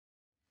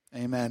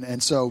Amen.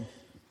 And so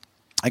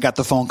I got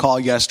the phone call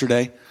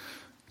yesterday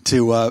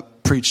to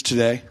preach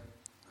today.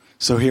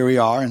 So here we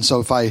are. And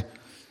so if I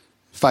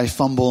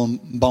fumble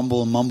and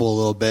bumble and mumble a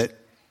little bit,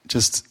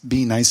 just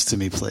be nice to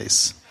me,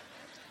 please.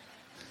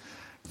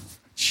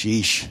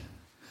 Sheesh.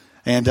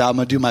 And I'm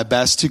going to do my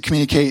best to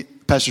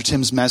communicate Pastor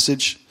Tim's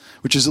message,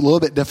 which is a little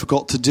bit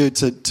difficult to do,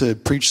 to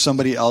preach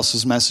somebody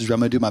else's message. I'm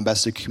going to do my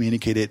best to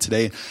communicate it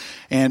today.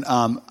 And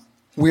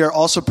we are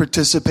also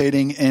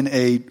participating in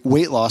a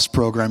weight loss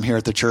program here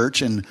at the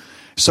church. And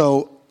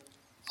so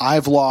I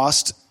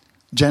lost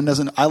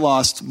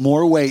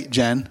more weight,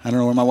 Jen. I don't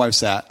know where my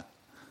wife's at.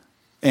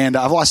 And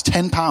I've lost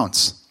 10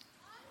 pounds.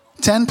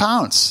 10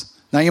 pounds.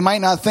 Now, you might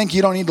not think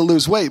you don't need to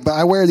lose weight, but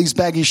I wear these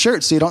baggy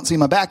shirts so you don't see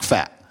my back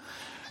fat.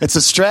 It's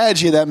a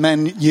strategy that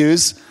men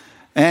use,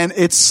 and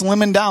it's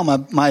slimming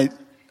down.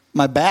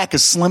 My back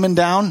is slimming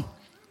down.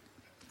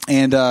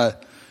 And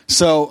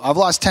so I've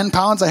lost 10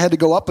 pounds. I had to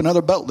go up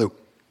another belt loop.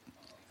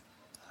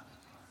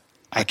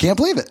 I can't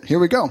believe it. Here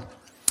we go.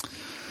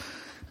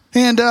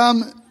 And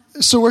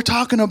so we're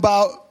talking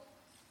about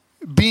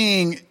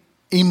being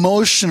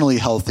emotionally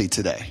healthy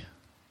today.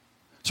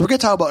 So we're going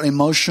to talk about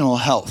emotional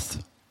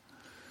health.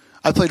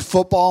 I played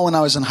football when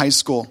I was in high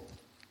school.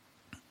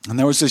 And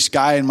there was this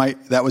guy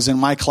that was in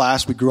my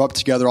class. We grew up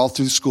together all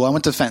through school. I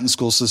went to Fenton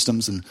School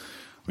Systems, and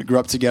we grew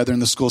up together in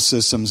the school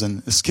systems.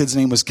 And this kid's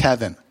name was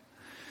Kevin.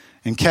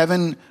 And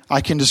Kevin,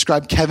 I can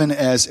describe Kevin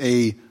as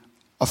a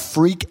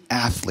freak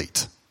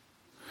athlete.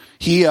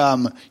 He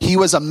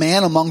was a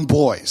man among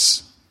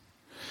boys.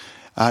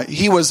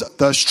 He was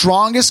the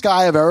strongest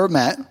guy I've ever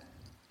met.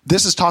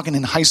 This is talking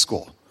in high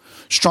school.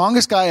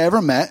 Strongest guy I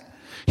ever met.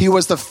 He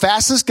was the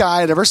fastest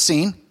guy I'd ever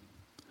seen.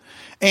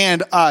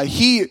 And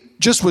he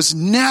just was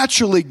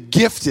naturally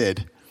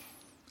gifted,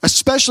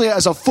 especially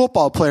as a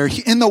football player.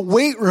 In the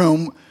weight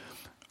room,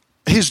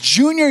 his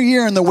junior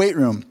year in the weight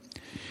room,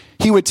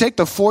 he would take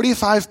the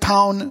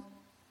 45-pound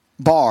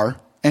bar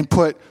and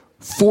put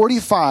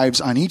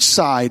 45s on each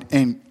side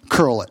and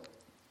curl it.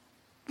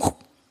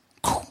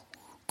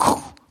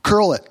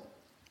 Curl it.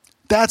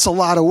 That's a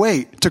lot of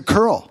weight to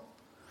curl.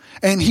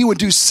 And he would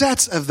do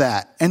sets of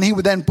that. And he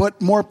would then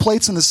put more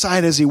plates on the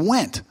side as he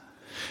went.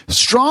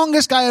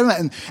 Strongest guy I ever met.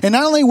 And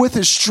not only with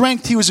his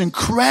strength, he was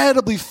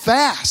incredibly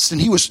fast. And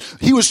he was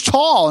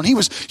tall and he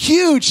was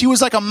huge. He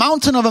was like a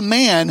mountain of a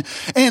man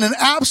and an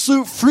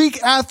absolute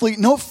freak athlete.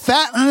 No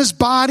fat on his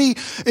body.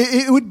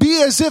 It would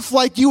be as if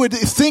like you would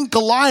think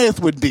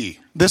Goliath would be.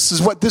 This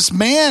is what this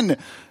man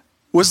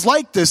was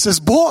like this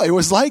boy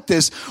was like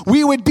this.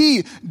 We would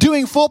be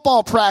doing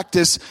football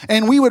practice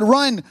and we would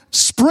run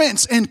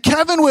sprints, and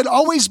Kevin would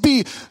always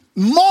be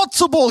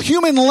multiple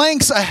human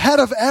lengths ahead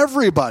of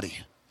everybody.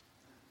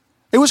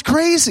 It was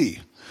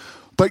crazy.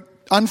 But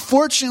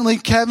unfortunately,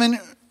 Kevin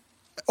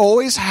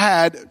always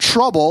had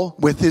trouble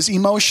with his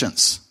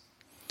emotions.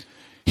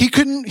 He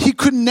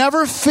could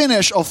never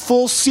finish a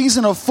full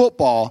season of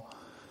football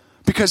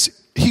because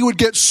he would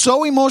get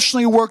so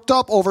emotionally worked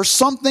up over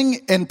something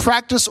in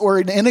practice or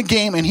in a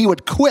game, and he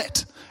would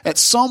quit at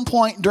some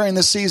point during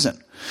the season.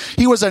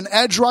 He was an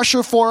edge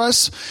rusher for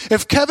us.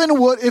 If Kevin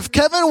would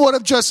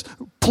have just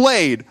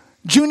played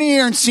junior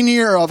year and senior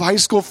year of high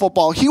school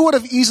football, he would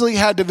have easily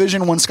had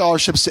Division I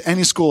scholarships to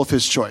any school of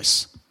his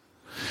choice.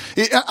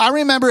 I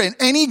remember in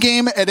any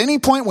game, at any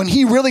point when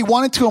he really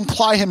wanted to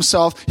apply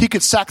himself, he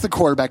could sack the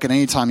quarterback at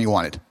any time he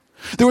wanted.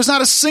 There was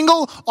not a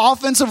single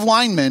offensive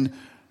lineman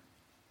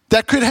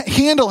that could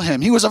handle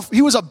him. He was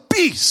a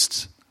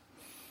beast.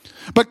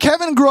 But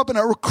Kevin grew up in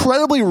an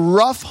incredibly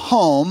rough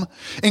home,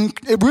 in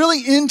a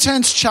really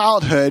intense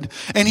childhood,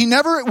 and he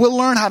never would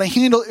learn how to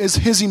handle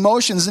his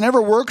emotions,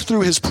 never work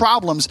through his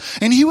problems.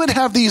 And he would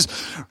have these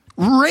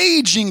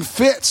raging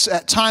fits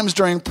at times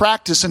during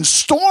practice and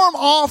storm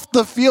off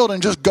the field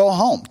and just go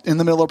home in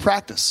the middle of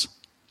practice.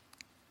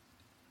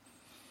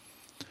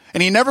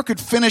 And he never could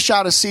finish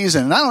out a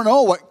season. And I don't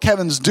know what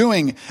Kevin's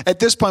doing at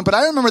this point, but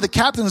I remember the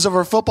captains of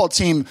our football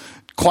team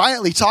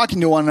quietly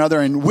talking to one another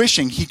and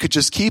wishing he could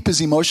just keep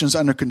his emotions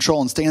under control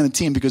and stay on the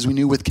team, because we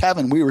knew with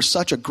Kevin, we were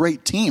such a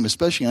great team,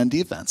 especially on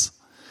defense.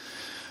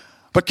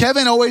 But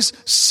Kevin always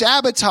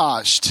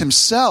sabotaged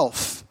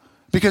himself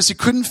because he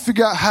couldn't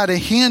figure out how to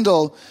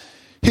handle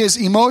his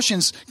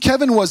emotions.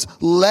 Kevin was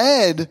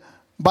led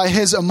by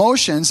his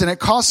emotions, and it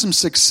cost him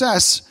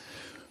success.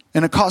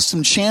 And it cost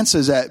him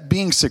chances at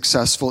being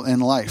successful in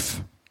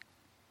life.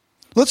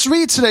 Let's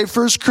read today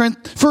 1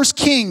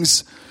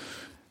 Kings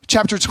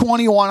chapter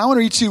 21. I want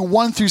to read to you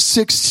 1 through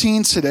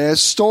 16 today, a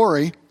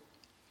story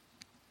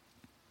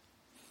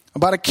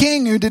about a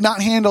king who did not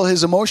handle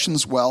his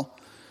emotions well,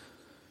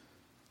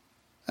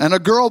 and a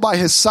girl by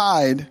his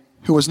side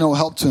who was no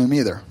help to him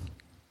either.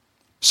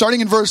 Starting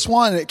in verse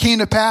 1, it came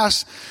to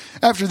pass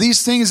after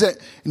these things that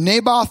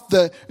Naboth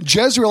the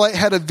Jezreelite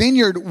had a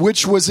vineyard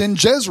which was in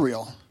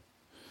Jezreel.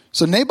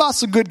 So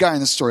Naboth's a good guy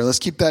in this story. Let's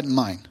keep that in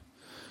mind.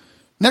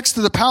 Next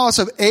to the palace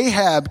of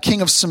Ahab,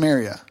 king of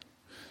Samaria.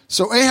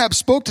 So Ahab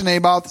spoke to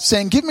Naboth,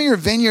 saying, "Give me your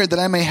vineyard that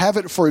I may have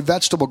it for a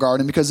vegetable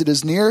garden, because it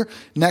is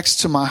next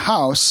to my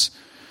house.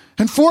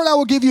 And for it I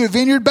will give you a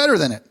vineyard better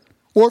than it,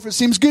 Or if it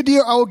seems good to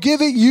you, I will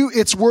give it you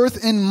its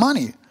worth in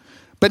money.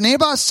 But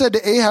Naboth said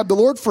to Ahab, the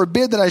Lord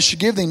forbid that I should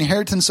give the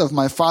inheritance of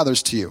my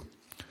fathers to you.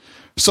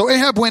 So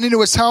Ahab went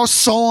into his house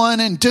sullen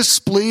and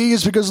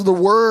displeased because of the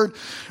word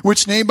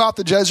which Naboth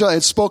the Jezreelite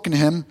had spoken to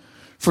him.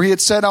 For he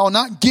had said, I will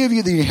not give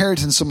you the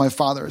inheritance of my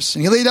fathers.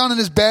 And he lay down in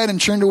his bed and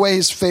turned away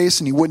his face,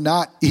 and he would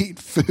not eat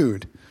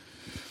food.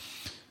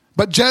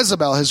 But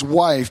Jezebel, his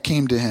wife,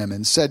 came to him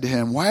and said to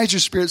him, why is your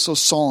spirit so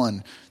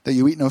sullen that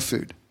you eat no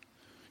food?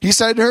 He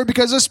said to her,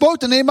 because I spoke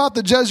to Naboth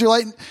the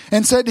Jezreelite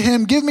and said to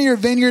him, give me your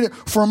vineyard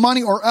for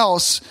money, or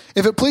else,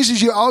 if it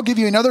pleases you, I'll give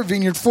you another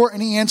vineyard for it.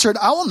 And he answered,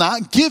 I will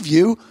not give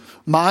you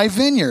my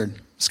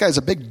vineyard. This guy's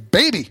a big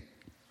baby.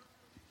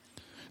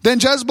 Then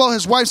Jezebel,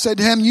 his wife, said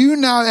to him, you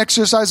now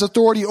exercise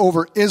authority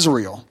over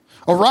Israel.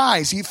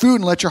 Arise, eat food,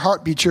 and let your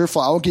heart be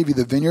cheerful. I will give you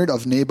the vineyard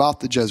of Naboth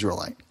the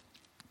Jezreelite.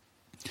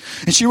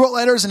 And she wrote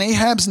letters in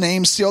Ahab's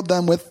name, sealed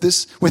them with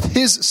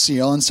his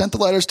seal, and sent the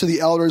letters to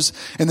the elders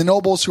and the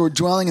nobles who were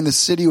dwelling in the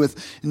city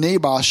with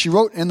Naboth. She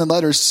wrote in the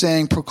letters,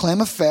 saying,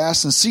 proclaim a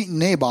fast and seat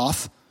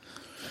Naboth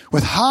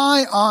with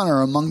high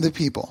honor among the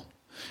people.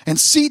 And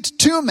seat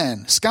 2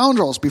 men,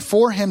 scoundrels,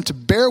 before him to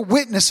bear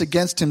witness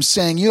against him,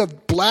 saying, you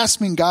have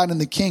blasphemed God and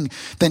the king.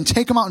 Then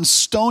take him out and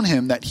stone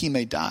him that he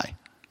may die.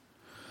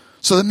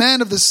 So the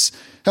men of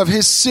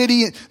his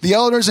city, the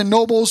elders and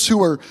nobles who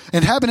were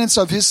inhabitants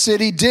of his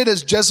city, did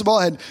as Jezebel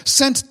had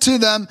sent to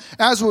them,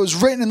 as was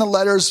written in the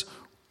letters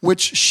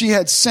which she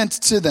had sent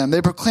to them.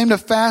 They proclaimed a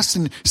fast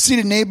and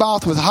seated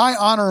Naboth with high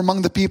honor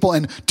among the people.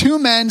 And 2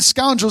 men,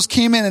 scoundrels,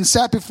 came in and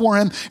sat before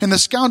him. And the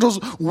scoundrels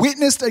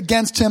witnessed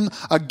against him,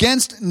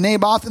 against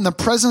Naboth, in the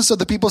presence of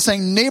the people,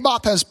 saying,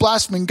 Naboth has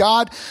blasphemed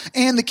God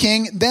and the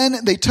king. Then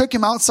they took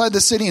him outside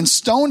the city and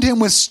stoned him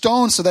with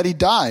stones so that he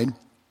died.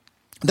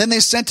 Then they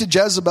sent to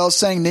Jezebel,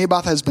 saying,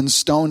 Naboth has been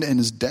stoned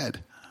and is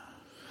dead.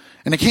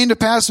 And it came to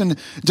pass when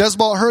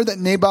Jezebel heard that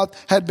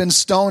Naboth had been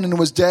stoned and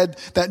was dead,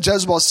 that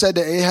Jezebel said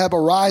to Ahab,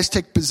 arise,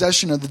 take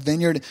possession of the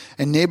vineyard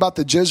and Naboth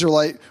the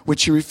Jezreelite,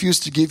 which he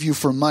refused to give you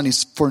for money,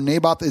 for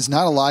Naboth is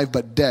not alive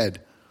but dead.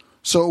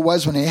 So it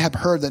was when Ahab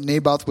heard that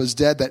Naboth was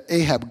dead that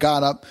Ahab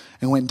got up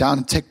and went down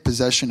to take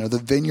possession of the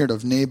vineyard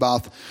of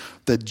Naboth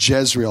the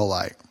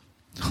Jezreelite.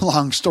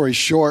 Long story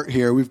short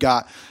here, we've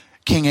got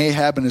King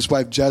Ahab and his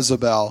wife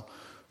Jezebel,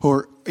 who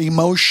are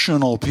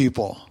emotional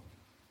people.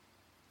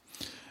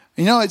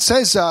 You know, it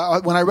says,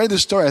 when I read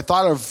this story, I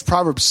thought of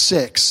Proverbs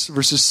 6,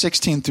 verses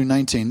 16 through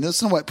 19.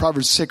 Listen to what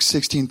Proverbs 6,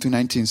 16 through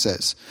 19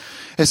 says.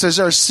 It says,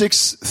 there are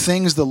 6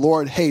 things the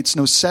Lord hates,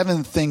 no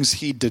 7 things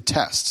he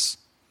detests.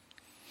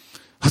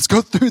 Let's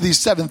go through these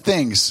 7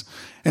 things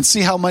and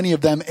see how many of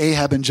them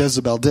Ahab and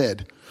Jezebel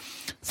did.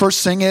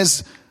 First thing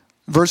is,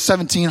 verse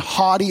 17,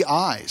 haughty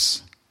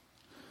eyes,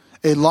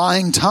 a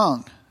lying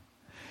tongue,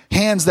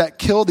 hands that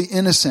kill the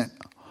innocent,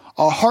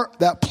 a heart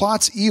that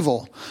plots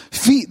evil,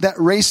 feet that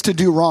race to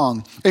do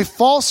wrong, a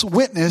false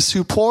witness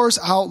who pours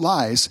out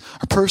lies,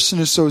 a person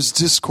who sows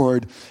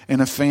discord in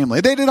a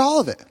family. They did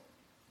all of it.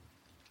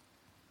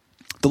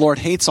 The Lord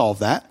hates all of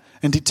that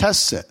and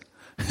detests it.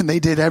 And they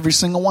did every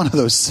single one of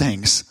those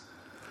things.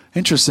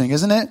 Interesting,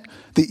 isn't it?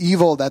 The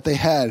evil that they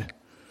had.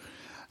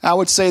 I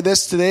would say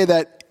this today,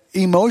 that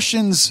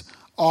emotions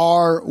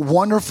are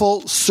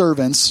wonderful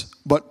servants,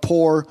 but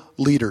poor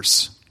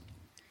leaders.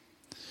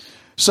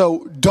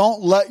 So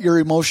don't let your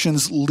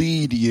emotions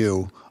lead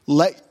you.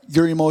 Let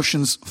your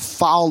emotions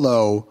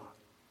follow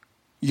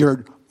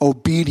your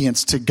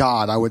obedience to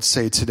God, I would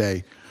say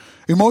today.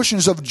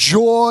 Emotions of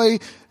joy,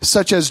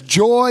 such as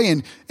joy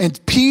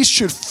and peace,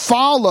 should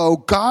follow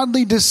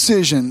godly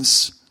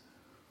decisions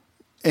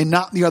and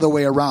not the other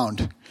way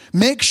around.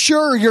 Make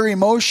sure your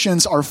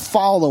emotions are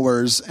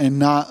followers and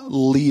not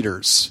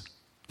leaders.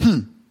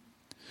 You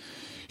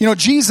know,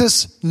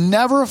 Jesus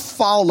never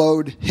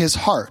followed his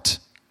heart.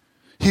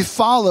 He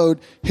followed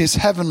his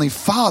heavenly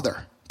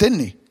Father, didn't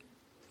he?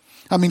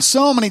 I mean,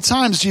 so many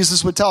times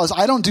Jesus would tell us,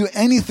 I don't do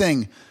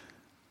anything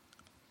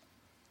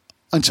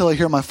until I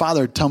hear my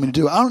Father tell me to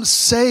do it. I don't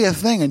say a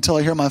thing until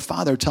I hear my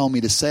Father tell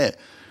me to say it.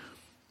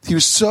 He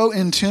was so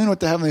in tune with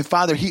the Heavenly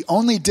Father. He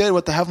only did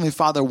what the Heavenly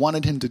Father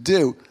wanted him to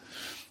do.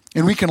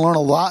 And we can learn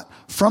a lot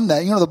from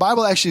that. You know, the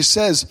Bible actually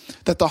says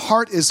that the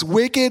heart is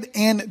wicked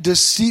and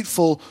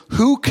deceitful.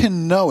 Who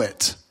can know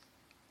it?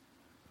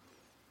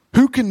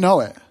 Who can know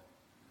it?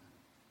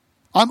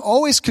 I'm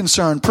always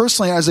concerned,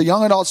 personally, as a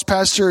young adults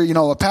pastor, you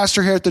know, a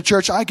pastor here at the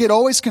church, I get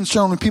always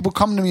concerned when people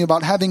come to me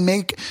about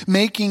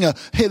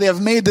they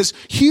have made this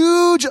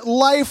huge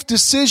life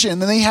decision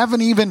and they haven't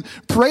even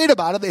prayed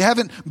about it. They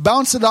haven't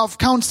bounced it off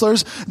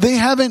counselors. They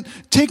haven't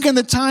taken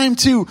the time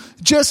to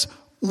just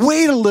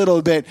wait a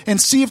little bit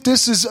and see if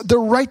this is the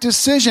right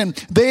decision.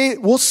 They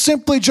will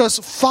simply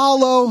just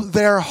follow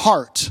their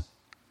heart.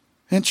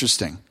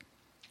 Interesting.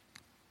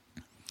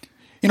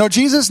 You know,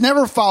 Jesus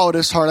never followed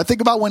his heart. I think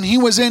about when he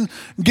was in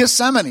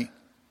Gethsemane.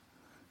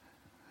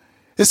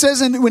 It says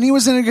when he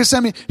was in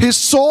Gethsemane, his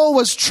soul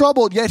was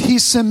troubled, yet he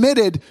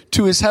submitted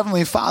to his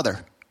heavenly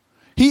Father.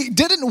 He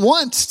didn't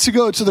want to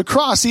go to the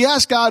cross. He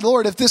asked God,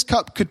 Lord, if this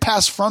cup could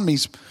pass from me,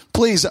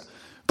 please.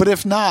 But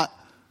if not,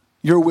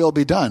 your will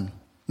be done.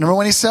 Remember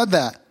when he said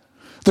that?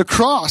 The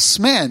cross,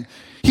 man,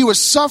 he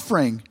was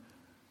suffering,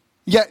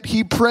 yet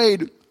he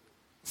prayed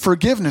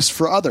forgiveness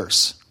for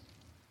others.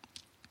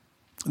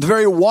 The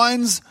very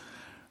ones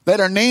that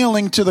are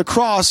nailing to the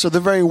cross are the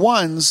very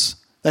ones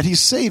that he's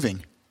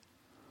saving.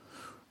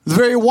 The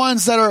very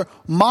ones that are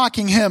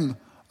mocking him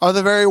are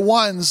the very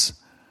ones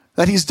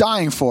that he's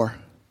dying for.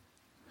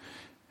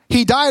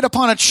 He died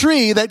upon a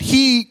tree that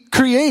he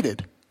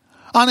created,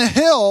 on a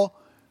hill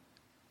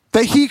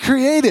that he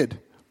created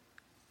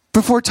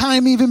before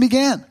time even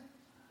began.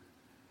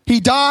 He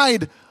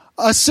died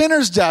a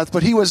sinner's death,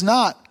 but he was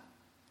not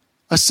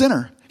a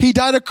sinner. He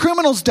died a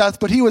criminal's death,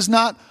 but he was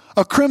not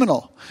a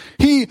criminal.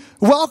 He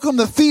welcomed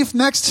the thief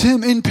next to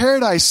him in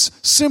paradise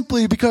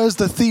simply because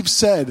the thief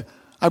said,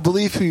 I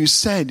believe who you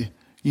said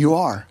you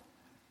are.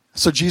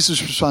 So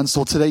Jesus responds,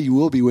 well, today you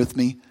will be with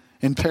me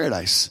in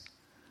paradise.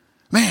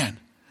 Man,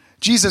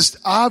 Jesus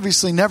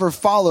obviously never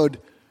followed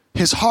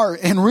his heart,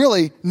 and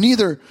really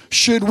neither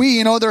should we.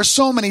 You know, there are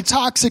so many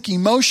toxic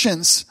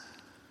emotions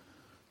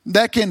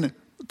that can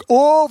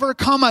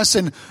overcome us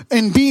and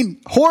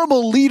being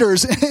horrible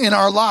leaders in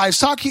our lives.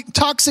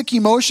 Toxic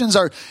emotions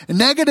are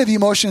negative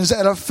emotions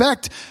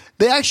that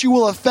they actually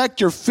will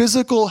affect your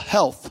physical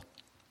health.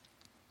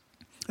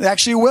 They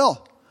actually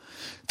will.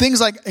 Things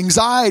like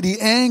anxiety,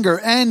 anger,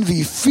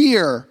 envy,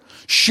 fear,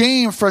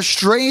 shame,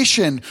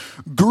 frustration,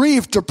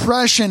 grief,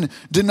 depression,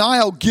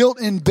 denial, guilt,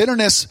 and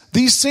bitterness.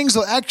 These things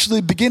will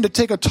actually begin to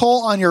take a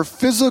toll on your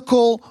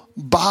physical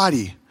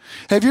body.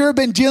 Have you ever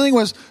been dealing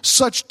with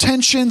such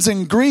tensions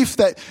and grief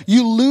that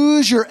you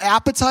lose your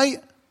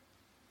appetite?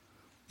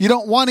 You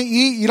don't want to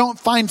eat. You don't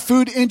find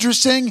food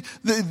interesting.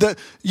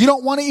 You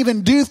don't want to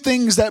even do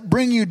things that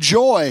bring you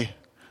joy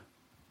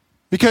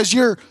because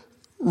you're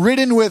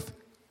ridden with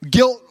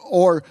guilt,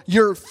 or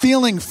you're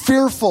feeling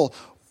fearful,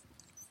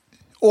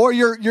 or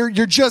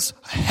you're just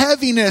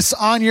heaviness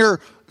on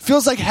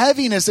feels like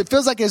heaviness. It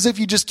feels like as if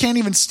you just can't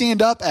even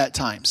stand up at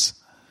times.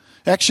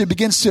 It actually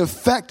begins to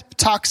affect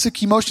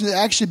toxic emotions. That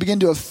actually begin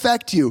to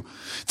affect you.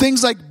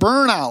 Things like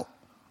burnout.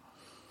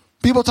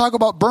 People talk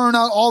about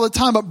burnout all the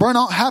time, but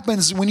burnout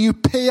happens when you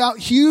pay out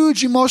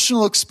huge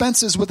emotional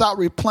expenses without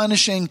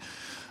replenishing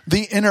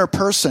the inner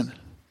person.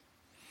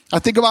 I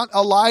think about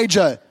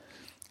Elijah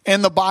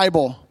in the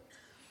Bible.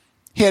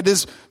 He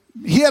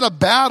had a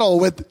battle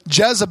with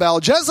Jezebel.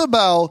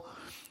 Jezebel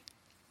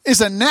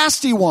is a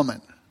nasty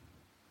woman,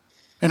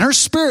 and her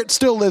spirit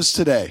still lives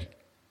today.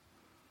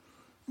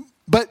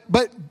 But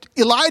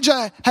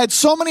Elijah had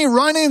so many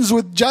run-ins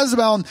with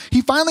Jezebel, and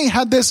he finally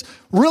had this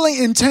really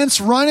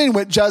intense run-in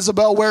with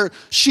Jezebel where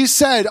she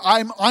said, I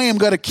am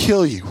going to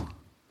kill you.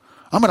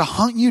 I'm going to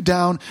hunt you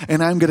down,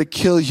 and I'm going to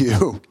kill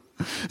you.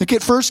 Look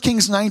at 1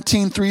 Kings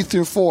 19,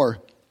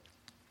 3-4.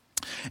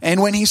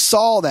 And when he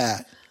saw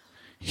that,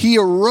 he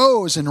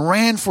arose and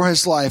ran for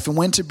his life and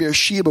went to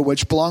Beersheba,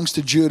 which belongs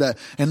to Judah,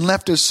 and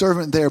left his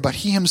servant there. But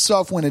he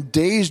himself went a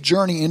day's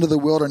journey into the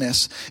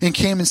wilderness and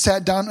came and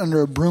sat down under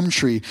a broom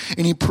tree.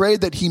 And he prayed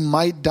that he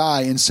might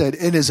die and said,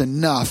 it is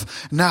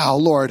enough. Now,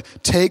 Lord,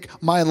 take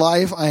my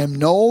life. I am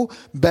no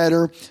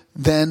better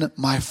than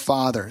my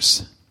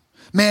fathers.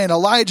 Man,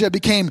 Elijah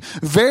became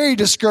very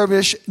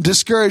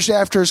discouraged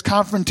after his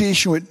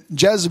confrontation with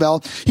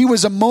Jezebel. He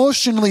was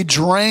emotionally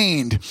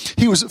drained.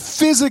 He was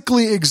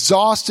physically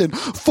exhausted,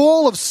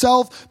 full of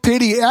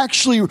self-pity,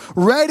 actually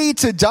ready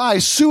to die,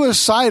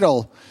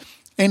 suicidal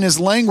in his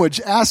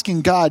language,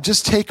 asking God,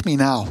 just take me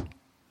now.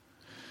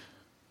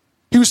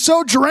 He was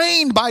so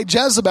drained by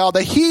Jezebel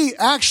that he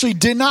actually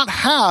did not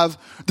have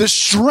the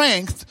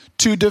strength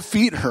to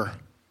defeat her.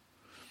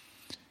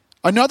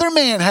 Another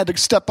man had to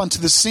step onto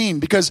the scene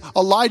because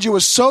Elijah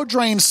was so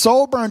drained,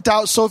 so burnt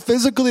out, so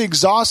physically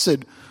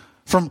exhausted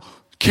from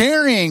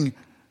carrying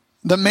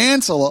the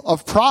mantle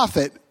of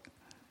prophet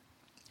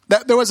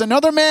that there was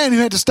another man who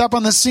had to step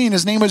on the scene.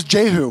 His name was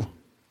Jehu.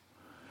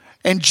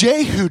 And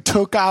Jehu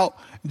took out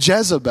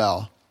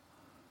Jezebel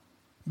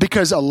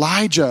because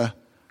Elijah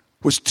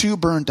was too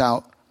burnt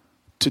out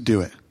to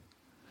do it.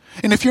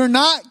 And if you're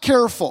not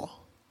careful,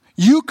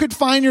 you could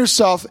find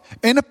yourself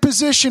in a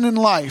position in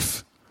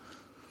life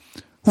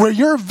where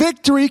your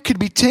victory could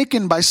be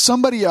taken by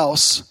somebody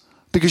else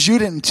because you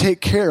didn't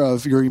take care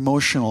of your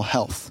emotional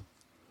health.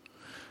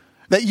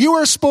 That you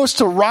are supposed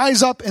to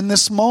rise up in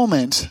this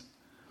moment,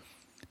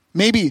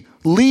 maybe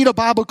lead a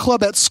Bible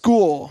club at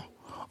school,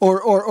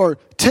 or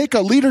take a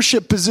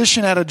leadership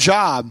position at a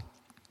job,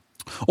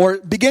 or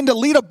begin to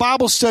lead a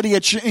Bible study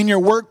in your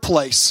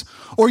workplace,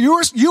 or you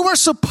were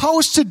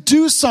supposed to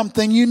do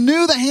something. You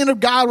knew the hand of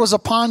God was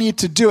upon you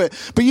to do it,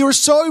 but you were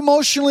so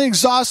emotionally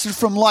exhausted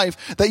from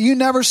life that you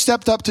never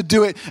stepped up to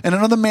do it, and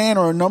another man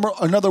or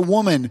another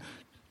woman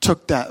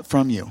took that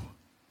from you.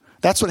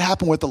 That's what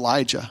happened with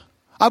Elijah.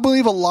 I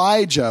believe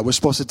Elijah was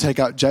supposed to take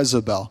out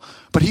Jezebel,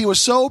 but he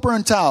was so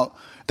burnt out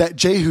that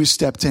Jehu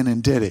stepped in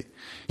and did it.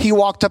 He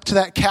walked up to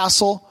that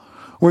castle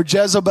where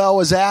Jezebel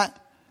was at,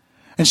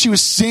 and she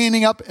was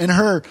standing up in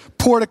her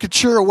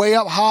porticature way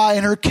up high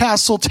in her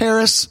castle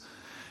terrace,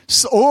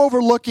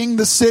 overlooking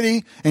the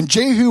city, and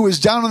Jehu was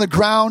down on the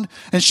ground,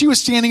 and she was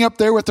standing up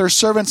there with her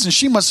servants, and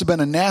she must have been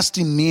a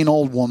nasty, mean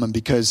old woman,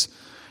 because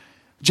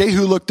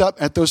Jehu looked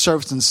up at those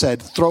servants and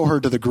said, throw her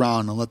to the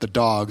ground and let the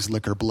dogs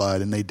lick her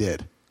blood, and they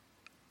did.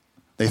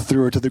 They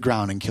threw her to the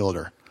ground and killed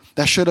her.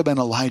 That should have been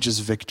Elijah's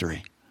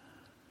victory.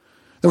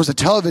 There was a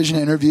television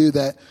interview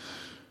that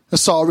I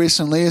saw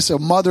recently. It's a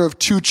mother of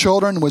 2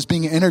 children was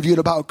being interviewed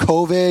about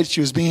COVID. She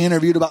was being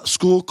interviewed about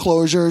school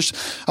closures,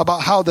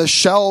 about how the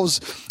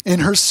shelves in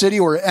her city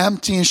were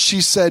empty. And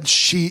she said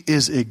she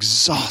is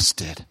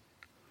exhausted.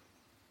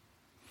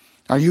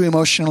 Are you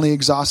emotionally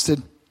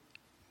exhausted?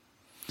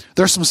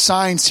 There's some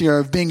signs here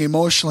of being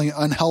emotionally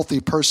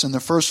unhealthy person. The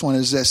first one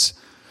is this: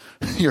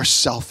 you're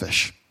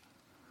selfish.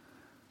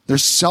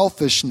 There's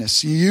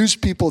selfishness. You use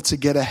people to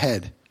get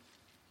ahead.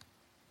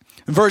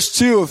 In verse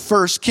 2 of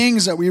 1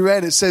 Kings that we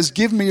read, it says,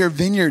 give me your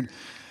vineyard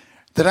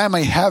that I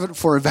may have it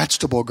for a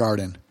vegetable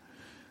garden.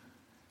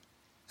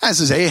 This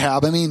is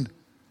Ahab. I mean,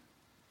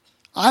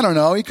 I don't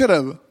know. He could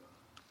have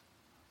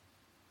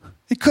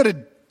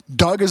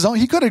dug his own.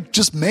 He could have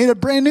just made a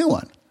brand new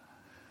one.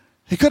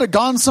 He could have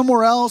gone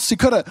somewhere else.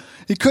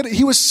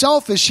 He was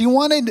selfish. He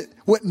wanted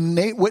what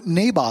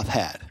Naboth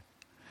had.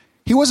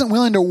 He wasn't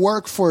willing to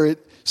work for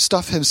it,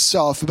 stuff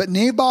himself. But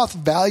Naboth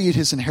valued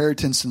his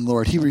inheritance in the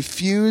Lord. He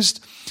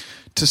refused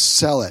to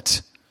sell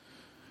it.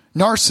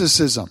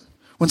 Narcissism.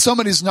 When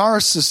somebody's a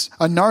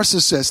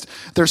narcissist,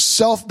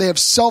 they have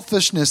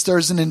selfishness.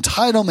 There's an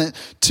entitlement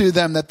to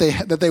them that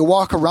they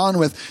walk around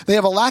with. They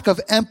have a lack of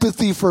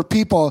empathy for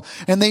people,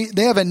 and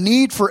they have a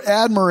need for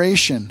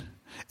admiration.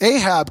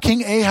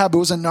 King Ahab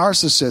was a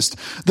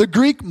narcissist. The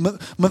Greek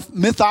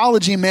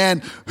mythology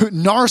man,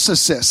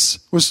 Narcissus,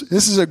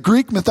 this is a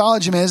Greek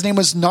mythology man. His name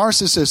was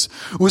Narcissus,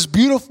 was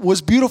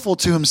beautiful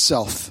to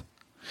himself.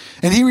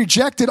 And he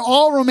rejected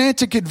all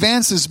romantic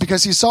advances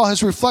because he saw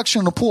his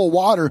reflection in a pool of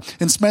water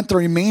and spent the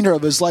remainder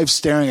of his life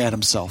staring at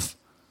himself.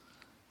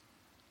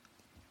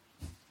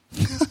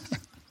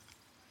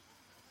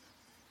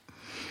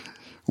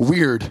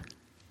 Weird.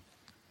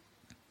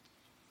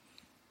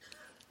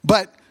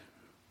 But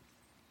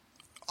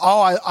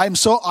I'm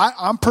so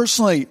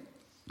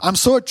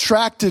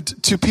attracted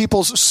to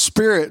people's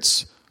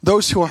spirits,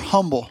 those who are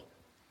humble,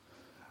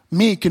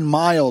 meek and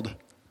mild,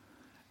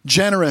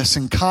 generous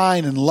and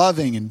kind and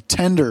loving and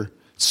tender,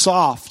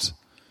 soft,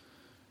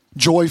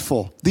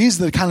 joyful. These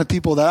are the kind of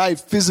people that I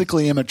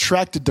physically am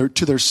attracted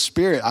to their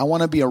spirit. I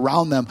want to be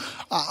around them.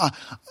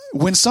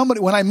 When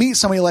I meet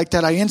somebody like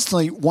that, I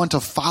instantly want to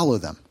follow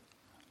them.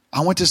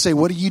 I want to say,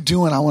 what are you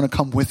doing? I want to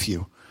come with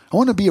you. I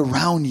want to be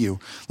around you.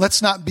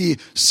 Let's not be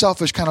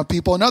selfish kind of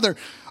people. Another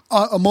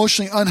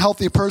emotionally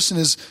unhealthy person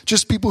is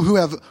just people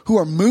who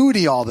are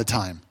moody all the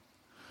time.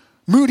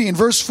 Moody. In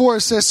verse 4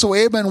 it says, so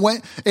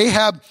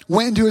Ahab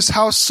went into his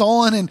house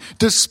sullen and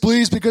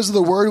displeased because of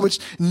the word which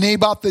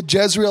Naboth the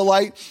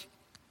Jezreelite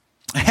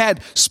had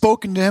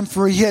spoken to him,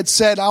 for he had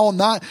said, I will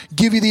not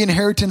give you the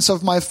inheritance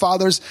of my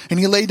fathers. And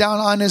he lay down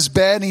on his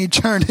bed and he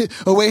turned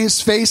away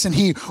his face and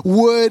he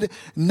would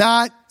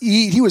not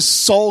eat. He was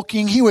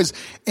sulking. He was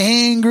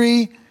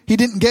angry. He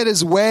didn't get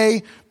his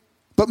way.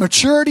 But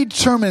maturity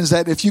determines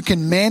that if you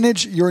can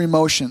manage your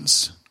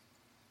emotions,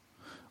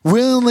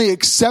 willingly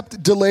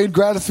accept delayed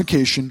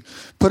gratification,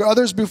 put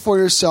others before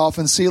yourself,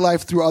 and see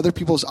life through other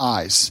people's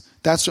eyes.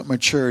 That's what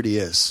maturity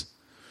is.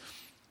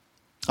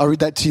 I'll read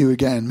that to you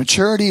again.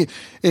 Maturity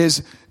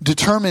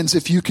determines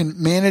if you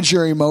can manage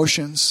your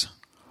emotions,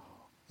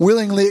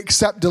 willingly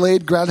accept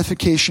delayed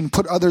gratification,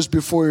 put others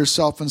before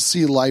yourself, and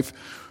see life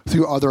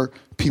through other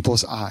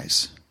people's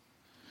eyes.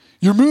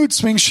 Your mood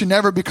swings should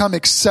never become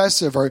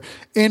excessive or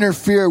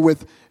interfere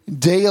with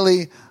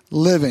daily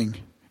living.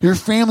 Your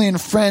family and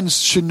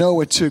friends should know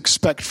what to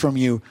expect from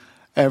you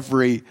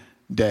every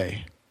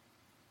day.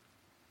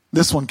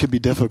 This one could be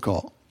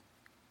difficult.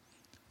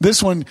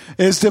 This one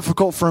is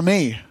difficult for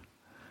me.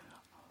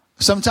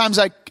 Sometimes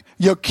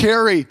you'll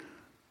carry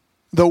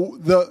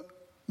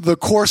the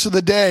course of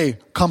the day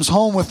comes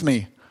home with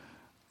me.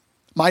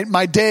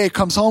 My day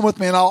comes home with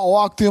me, and I'll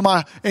walk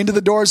into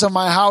the doors of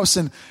my house,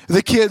 and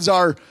the kids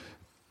are,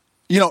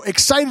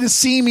 excited to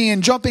see me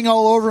and jumping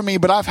all over me,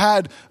 but I've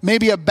had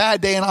maybe a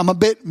bad day and I'm a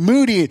bit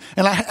moody,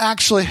 and I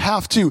actually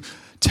have to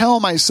tell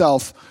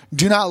myself,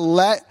 do not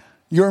let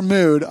your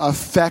mood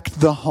affect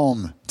the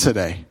home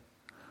today.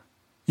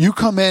 You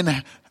come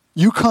in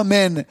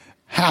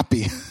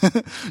happy.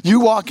 You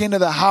walk into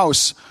the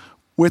house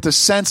with a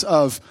sense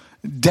of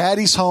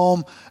daddy's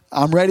home.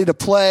 I'm ready to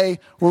play.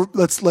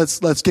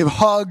 Let's give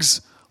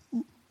hugs.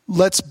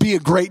 Let's be a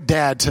great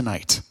dad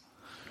tonight.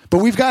 But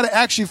we've got to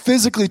actually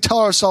physically tell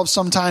ourselves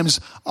sometimes,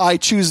 I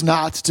choose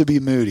not to be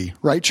moody.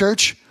 Right,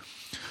 church?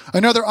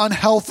 Another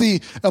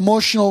unhealthy,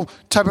 emotional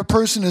type of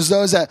person is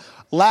those that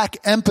lack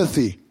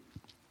empathy.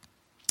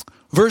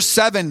 Verse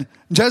 7,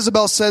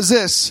 Jezebel says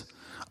this,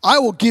 I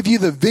will give you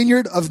the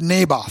vineyard of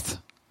Naboth.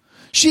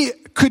 She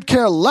could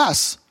care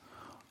less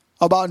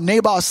about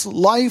Naboth's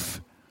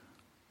life,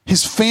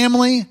 his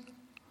family,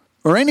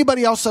 or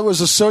anybody else that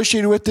was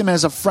associated with him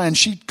as a friend.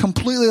 She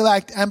completely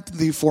lacked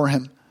empathy for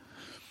him.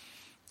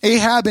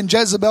 Ahab and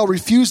Jezebel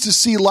refused to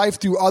see life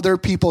through other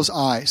people's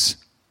eyes.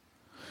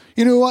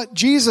 You know what?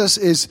 Jesus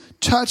is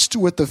touched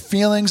with the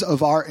feelings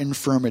of our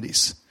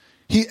infirmities.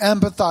 He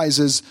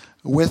empathizes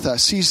with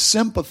us. He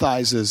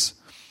sympathizes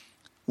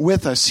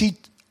with us. He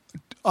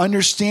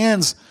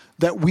understands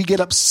that we get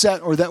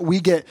upset or that we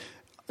get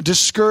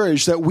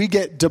discouraged, that we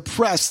get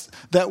depressed,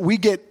 that we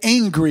get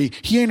angry.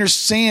 He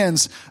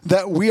understands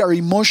that we are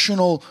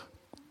emotional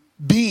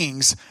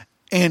beings,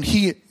 and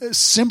he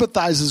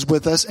sympathizes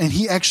with us, and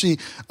he actually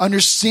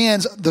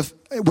understands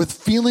the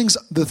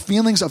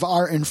feelings of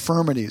our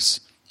infirmities.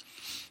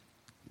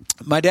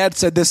 My dad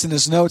said this in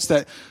his notes,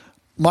 that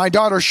my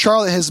daughter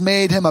Charlotte has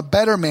made him a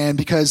better man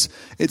because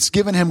it's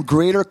given him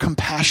greater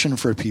compassion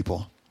for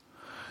people.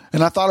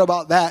 And I thought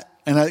about that,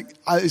 and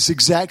it's the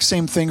exact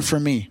same thing for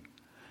me.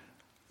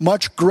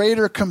 Much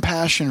greater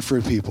compassion for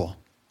people,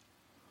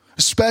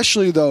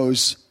 especially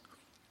those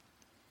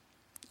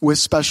with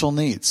special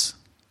needs.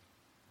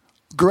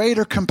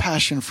 Greater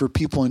compassion for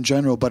people in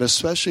general, but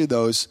especially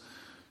those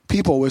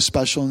people with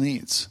special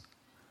needs.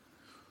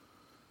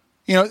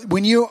 You know,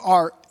 when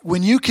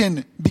you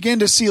can begin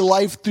to see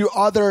life through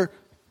other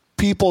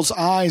people's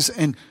eyes,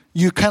 and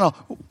you kind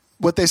of,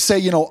 what they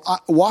say,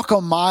 walk a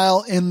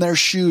mile in their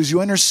shoes.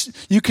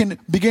 You can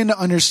begin to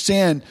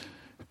understand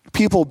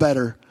people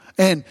better,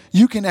 and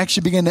you can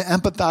actually begin to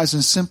empathize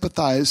and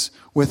sympathize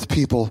with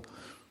people.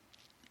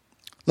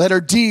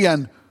 Letter D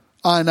on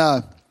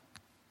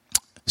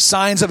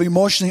signs of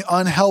emotionally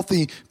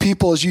unhealthy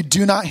people is you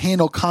do not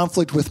handle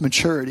conflict with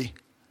maturity.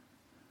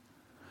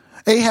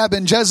 Ahab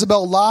and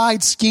Jezebel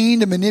lied,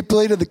 schemed, and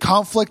manipulated the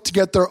conflict to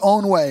get their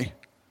own way.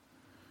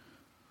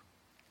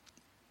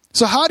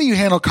 So how do you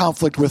handle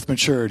conflict with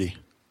maturity?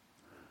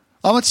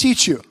 I'm going to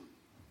teach you.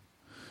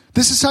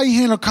 This is how you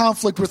handle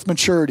conflict with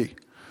maturity.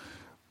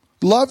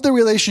 Love the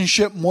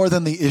relationship more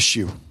than the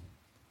issue.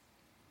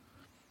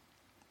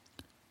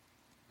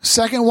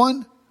 Second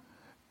one,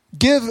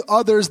 give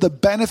others the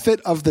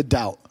benefit of the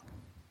doubt.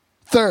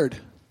 Third,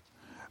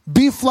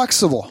 be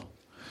flexible.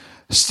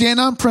 Stand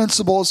on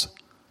principles,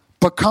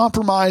 but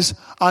compromise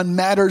on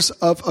matters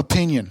of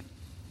opinion.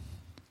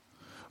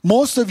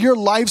 Most of your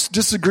life's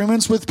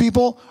disagreements with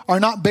people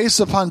are not based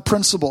upon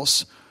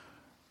principles.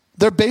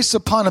 They're based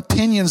upon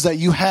opinions that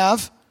you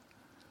have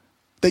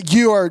that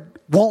you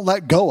won't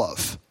let go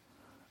of.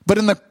 But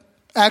in the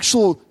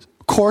actual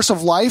course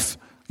of life,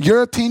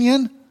 your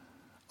opinion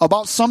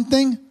about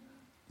something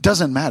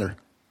doesn't matter.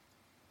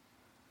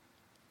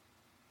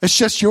 It's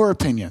just your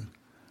opinion.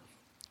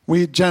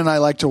 Jen and I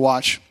like to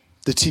watch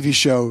the TV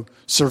show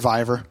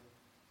Survivor.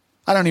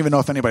 I don't even know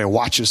if anybody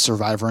watches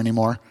Survivor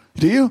anymore.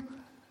 Do you?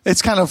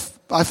 It's kind of,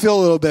 I feel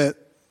a little bit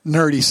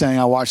nerdy saying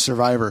I watch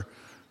Survivor.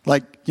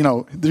 Like,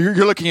 you're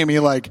looking at me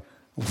like,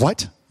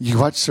 what? You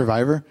watch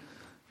Survivor?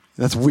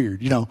 That's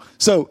weird,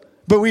 So,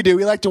 but we do.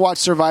 We like to watch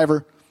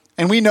Survivor.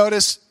 And we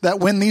notice that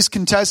when these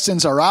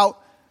contestants are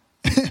out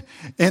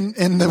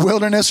in the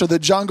wilderness or the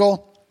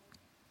jungle,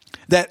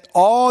 that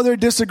all their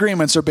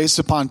disagreements are based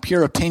upon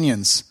pure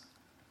opinions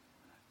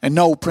and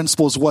no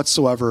principles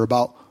whatsoever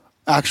about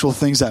actual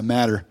things that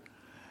matter.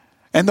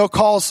 And they'll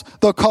call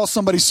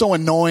somebody so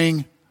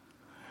annoying.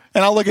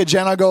 And I'll look at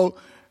Jen, I'll go,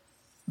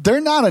 they're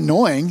not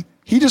annoying.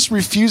 He just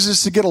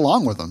refuses to get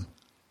along with them.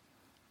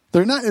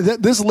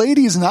 This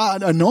lady is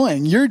not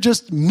annoying. You're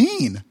just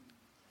mean.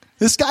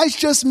 This guy's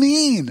just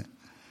mean.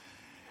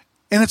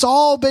 And it's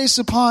all based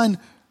upon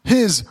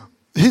his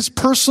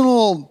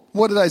personal,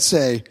 what did I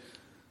say?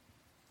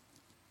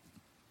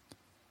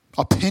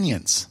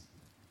 Opinions.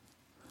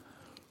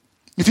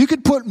 If you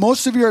could put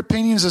most of your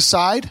opinions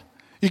aside,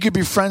 you could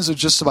be friends with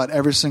just about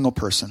every single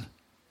person.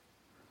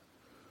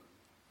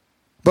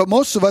 But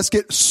most of us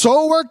get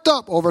so worked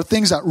up over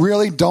things that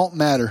really don't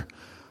matter.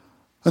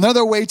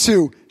 Another way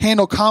to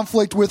handle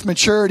conflict with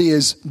maturity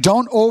is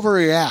don't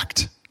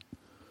overreact.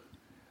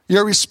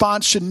 Your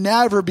response should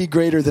never be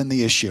greater than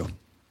the issue.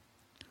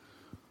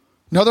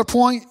 Another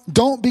point,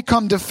 don't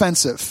become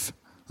defensive.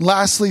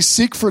 Lastly,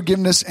 seek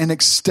forgiveness and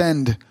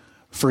extend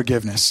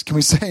forgiveness. Can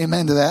we say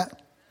amen to that?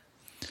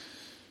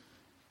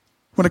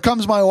 When it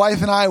comes to my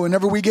wife and I,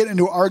 whenever we get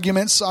into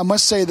arguments, I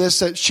must say this,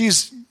 that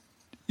she's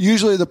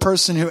usually the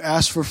person who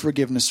asks for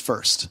forgiveness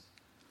first.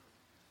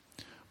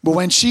 But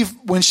when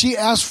she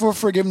asks for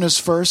forgiveness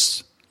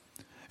first,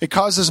 it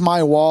causes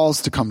my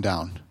walls to come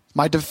down.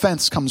 My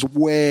defense comes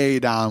way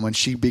down when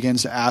she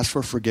begins to ask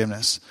for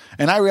forgiveness.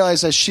 And I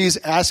realize that she's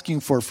asking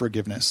for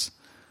forgiveness,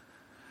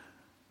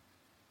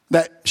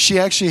 that she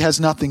actually has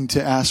nothing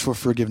to ask for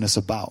forgiveness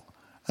about,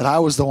 that I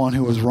was the one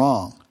who was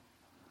wrong,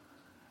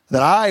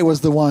 that I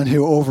was the one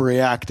who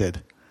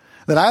overreacted,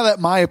 that I let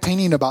my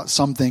opinion about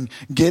something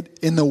get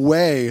in the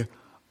way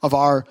of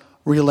our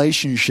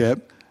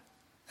relationship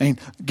and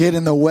get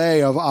in the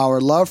way of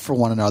our love for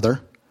one another.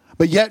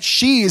 But yet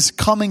she's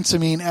coming to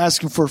me and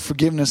asking for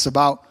forgiveness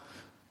about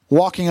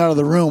walking out of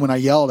the room when I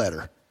yelled at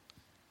her.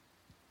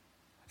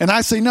 And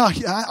I say, no,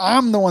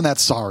 I'm the one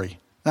that's sorry.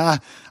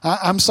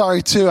 I'm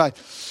sorry too. I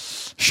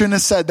shouldn't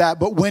have said that.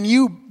 But when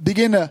you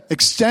begin to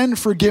extend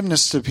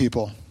forgiveness to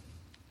people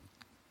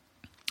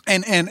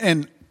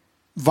and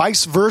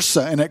vice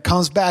versa, and it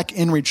comes back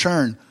in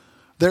return,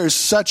 there is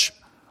such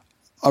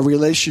a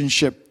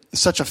relationship,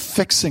 such a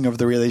fixing of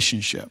the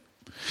relationship.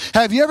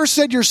 Have you ever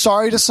said you're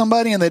sorry to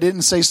somebody and they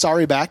didn't say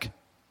sorry back?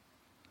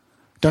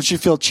 Don't you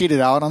feel cheated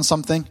out on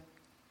something?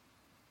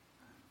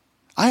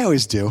 I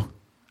always do.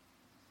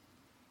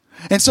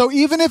 And so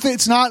even if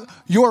it's not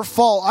your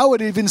fault, I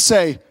would even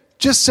say,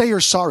 just say you're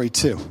sorry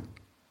too.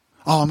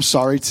 Oh, I'm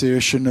sorry too. I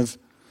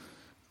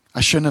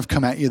shouldn't have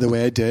come at you the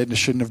way I did. I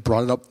shouldn't have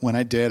brought it up when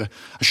I did.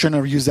 I shouldn't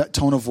have used that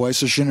tone of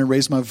voice. I shouldn't have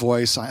raised my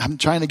voice. I'm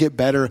trying to get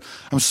better.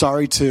 I'm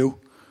sorry too.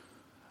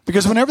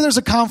 Because whenever there's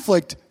a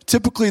conflict,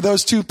 typically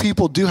those two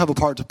people do have a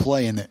part to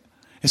play in it.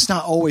 It's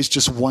not always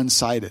just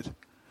one-sided.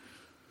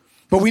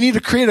 But we need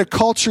to create a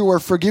culture where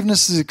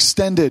forgiveness is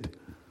extended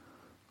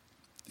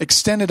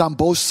on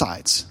both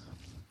sides.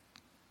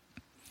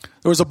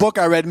 There was a book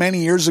I read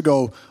many years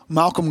ago.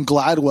 Malcolm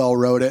Gladwell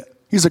wrote it.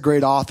 He's a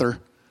great author.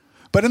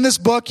 But in this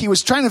book, he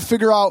was trying to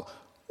figure out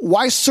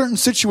why certain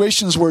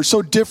situations were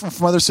so different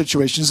from other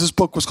situations. This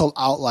book was called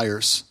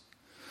Outliers.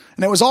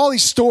 And it was all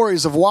these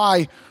stories of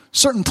why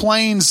certain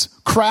planes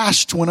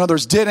crashed when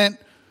others didn't.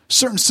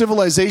 Certain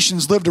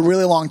civilizations lived a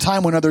really long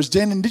time when others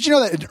didn't. And did you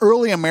know that in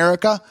early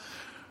America,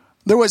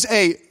 there was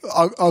a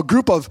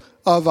group of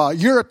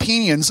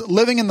Europeans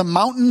living in the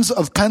mountains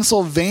of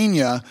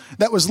Pennsylvania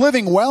that was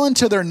living well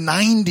into their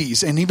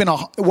 90s and even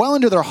well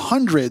into their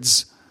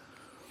hundreds,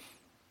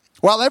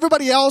 while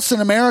everybody else in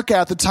America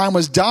at the time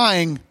was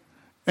dying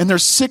in their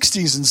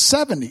 60s and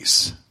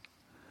 70s.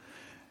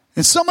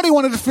 And somebody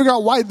wanted to figure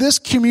out why this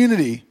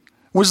community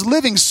was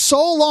living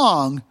so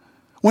long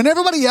when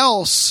everybody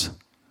else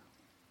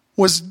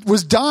was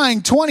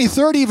dying 20,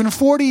 30, even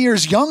 40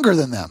 years younger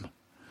than them.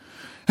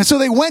 And so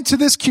they went to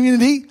this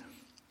community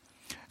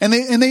and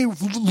they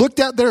looked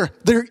at their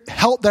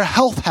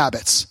health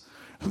habits,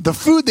 the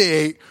food they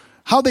ate,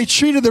 how they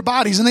treated their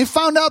bodies, and they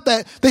found out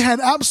that they had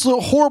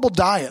absolute horrible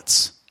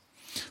diets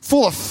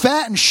full of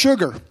fat and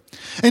sugar.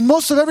 And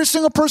most of every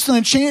single person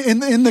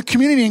in the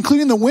community,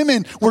 including the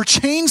women, were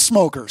chain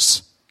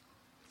smokers.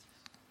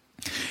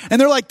 And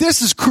they're like,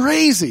 this is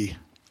crazy.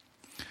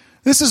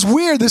 This is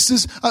weird.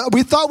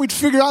 We thought we'd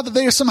figure out that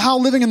they are somehow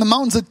living in the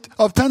mountains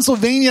of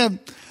Pennsylvania,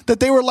 that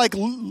they were like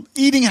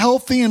eating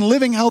healthy and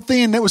living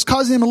healthy, and it was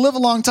causing them to live a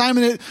long time.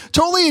 And it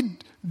totally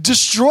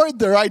destroyed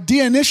their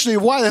idea initially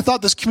of why they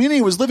thought this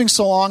community was living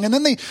so long. And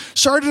then they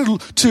started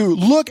to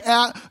look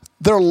at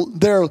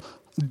their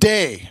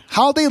day,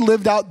 how they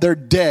lived out their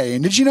day.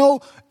 And did you know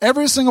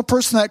every single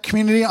person in that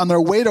community on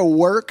their way to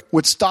work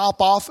would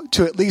stop off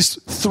to at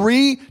least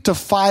 3 to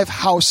 5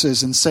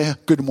 houses and say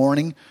good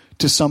morning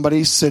to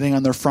somebody sitting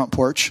on their front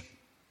porch?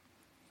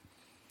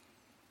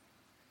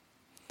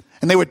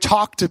 And they would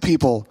talk to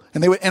people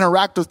and they would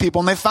interact with people.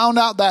 And they found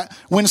out that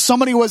when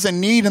somebody was in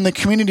need in the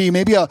community,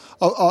 maybe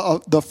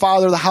the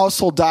father of the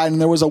household died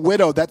and there was a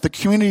widow, that the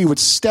community would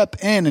step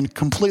in and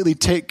completely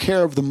take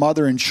care of the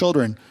mother and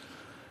children.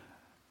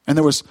 And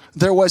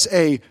there was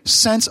a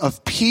sense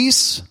of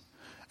peace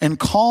and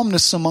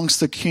calmness amongst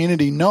the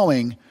community,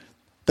 knowing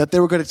that they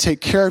were going to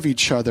take care of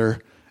each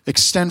other,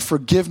 extend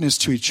forgiveness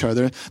to each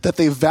other, that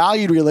they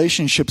valued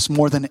relationships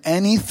more than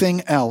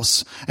anything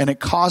else. And it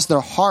caused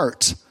their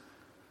heart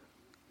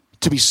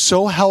to be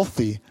so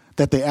healthy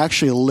that they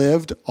actually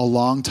lived a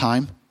long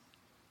time.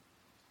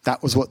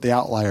 That was what the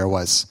outlier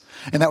was.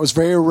 And that was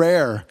very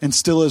rare and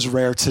still is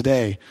rare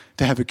today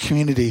to have a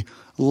community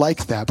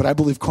like that. But I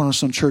believe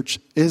Cornerstone Church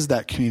is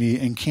that community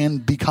and can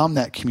become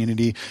that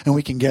community, and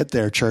we can get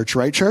there, church.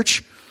 Right,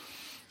 church?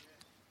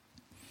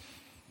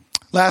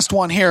 Last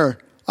one here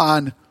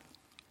on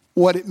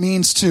what it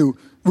means to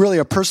really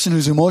a person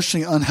who's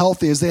emotionally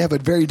unhealthy is they have a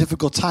very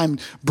difficult time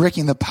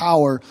breaking the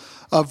power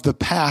of the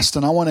past.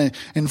 And I want to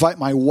invite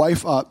my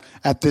wife up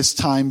at this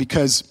time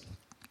because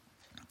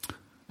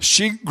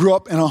she grew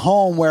up in a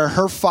home where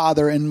her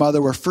father and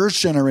mother were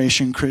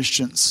first-generation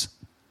Christians.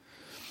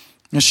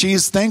 And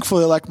she's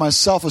thankfully, like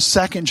myself, a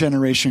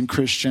second-generation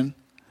Christian.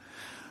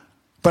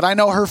 But I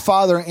know her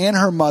father and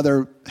her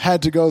mother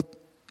had to go,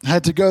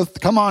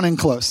 come on in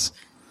close.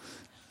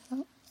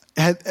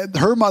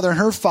 Her mother and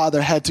her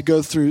father had to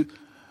go through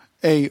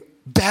a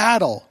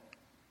battle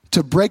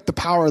to break the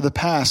power of the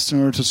past in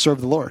order to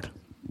serve the Lord.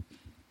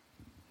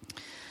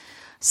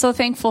 So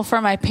thankful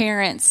for my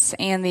parents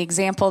and the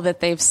example that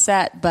they've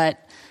set, but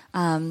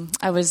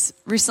I was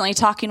recently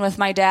talking with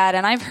my dad,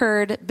 and I've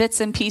heard bits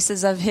and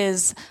pieces of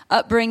his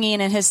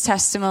upbringing and his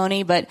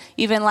testimony, but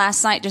even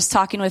last night, just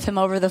talking with him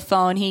over the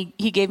phone, he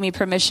gave me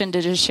permission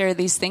to just share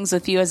these things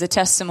with you as a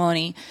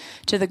testimony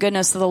to the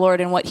goodness of the Lord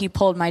and what he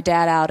pulled my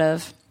dad out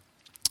of.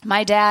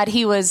 My dad,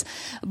 he was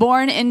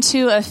born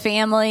into a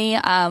family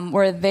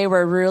where they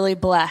were really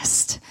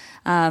blessed.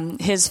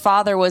 His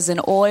father was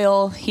in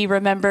oil. He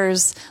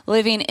remembers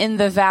living in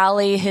the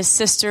valley. His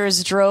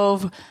sisters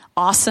drove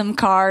awesome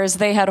cars.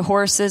 They had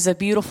horses, a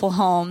beautiful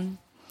home.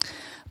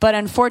 But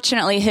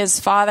unfortunately, his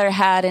father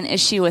had an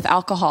issue with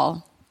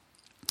alcohol.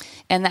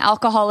 And the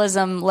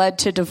alcoholism led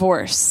to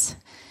divorce.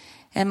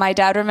 And my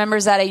dad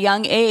remembers at a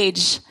young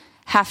age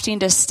having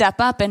to step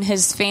up in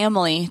his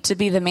family to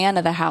be the man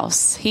of the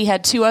house. He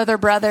had 2 other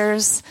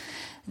brothers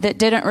that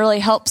didn't really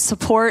help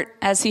support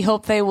as he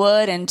hoped they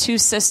would, and 2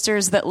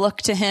 sisters that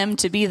looked to him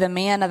to be the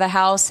man of the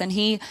house. And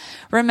he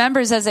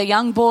remembers as a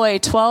young boy,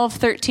 12,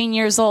 13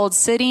 years old,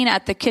 sitting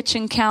at the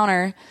kitchen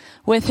counter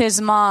with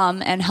his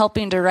mom and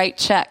helping to write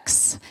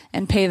checks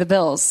and pay the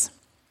bills.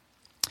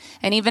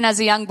 And even as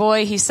a young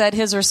boy, he said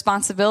his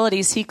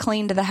responsibilities, he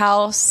cleaned the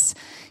house.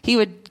 He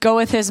would go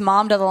with his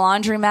mom to the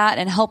laundromat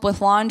and help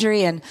with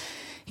laundry. And,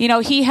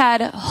 he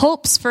had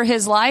hopes for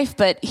his life,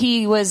 but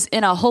he was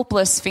in a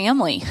hopeless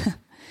family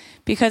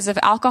because of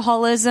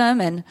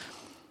alcoholism and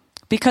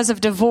because of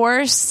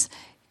divorce.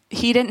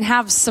 He didn't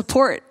have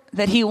support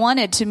that he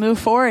wanted to move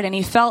forward, and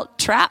he felt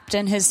trapped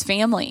in his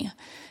family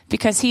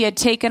because he had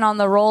taken on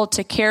the role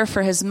to care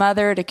for his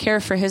mother, to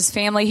care for his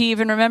family. He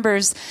even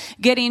remembers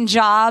getting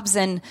jobs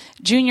in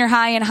junior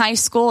high and high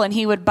school, and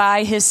he would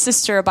buy his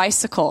sister a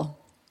bicycle.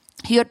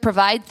 He would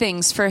provide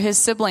things for his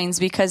siblings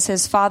because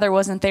his father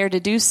wasn't there to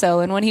do so.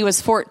 And when he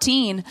was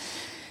 14,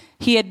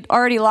 he had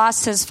already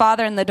lost his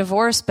father in the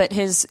divorce, but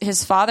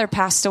his father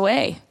passed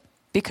away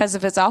because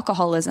of his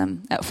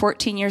alcoholism at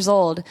 14 years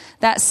old.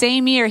 That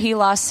same year, he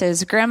lost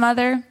his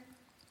grandmother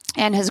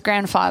and his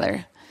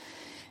grandfather.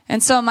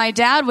 And so my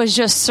dad was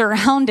just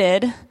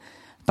surrounded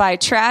by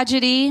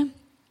tragedy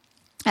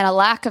and a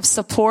lack of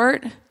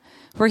support,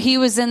 where he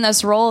was in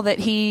this role that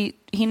he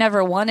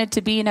never wanted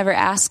to be, never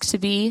asked to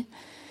be.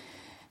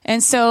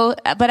 And so,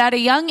 but at a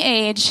young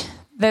age,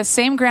 the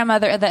same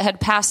grandmother that had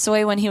passed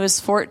away when he was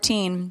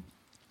 14,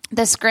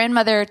 this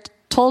grandmother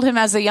told him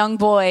as a young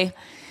boy,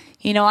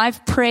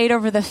 I've prayed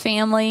over the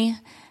family,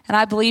 and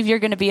I believe you're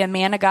going to be a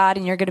man of God,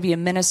 and you're going to be a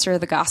minister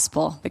of the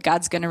gospel, that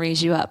God's going to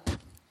raise you up.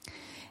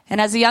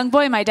 And as a young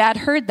boy, my dad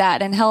heard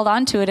that and held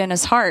on to it in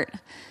his heart.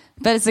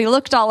 But as he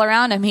looked all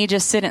around him, he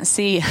just didn't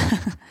see,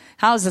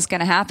 how is this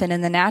going to happen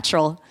in the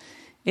natural?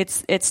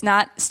 It's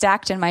not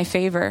stacked in my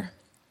favor.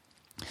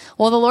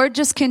 Well, the Lord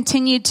just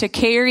continued to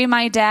carry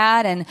my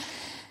dad, and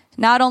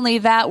not only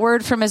that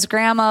word from his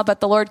grandma, but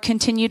the Lord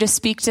continued to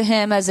speak to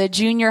him as a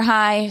junior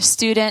high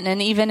student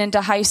and even into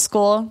high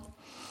school.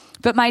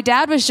 But my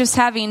dad was just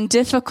having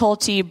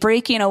difficulty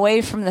breaking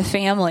away from the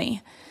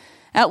family.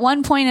 At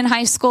one point in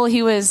high school,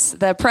 he was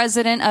the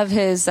president of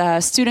his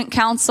student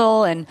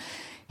council, and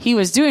he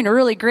was doing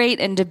really great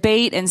in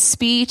debate and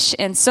speech,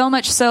 and so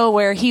much so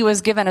where he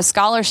was given a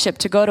scholarship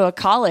to go to a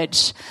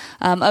college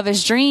of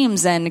his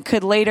dreams, and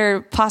could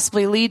later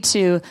possibly lead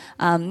to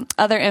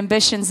other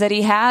ambitions that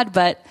he had.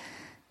 But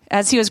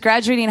as he was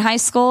graduating high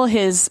school,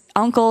 his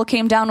uncle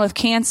came down with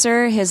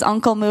cancer. His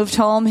uncle moved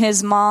home.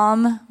 His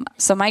mom,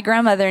 so my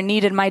grandmother,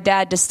 needed my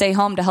dad to stay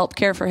home to help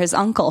care for his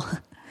uncle.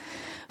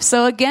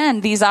 So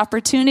again, these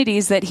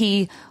opportunities that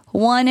he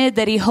wanted,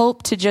 that he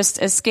hoped to just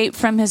escape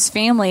from his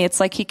family, it's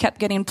like he kept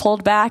getting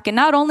pulled back. And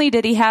not only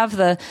did he have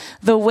the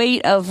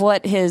weight of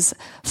what his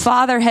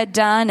father had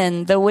done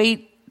and the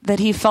weight that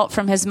he felt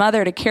from his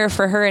mother to care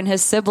for her and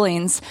his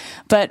siblings,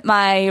 but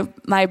my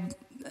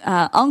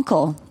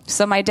uncle,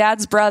 so my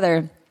dad's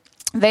brother,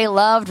 they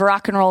loved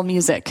rock and roll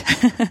music.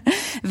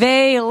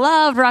 They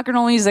loved rock and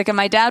roll music, and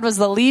my dad was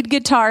the lead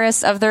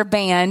guitarist of their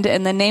band,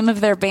 and the name of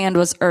their band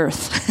was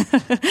Earth.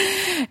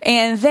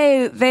 And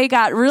they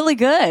got really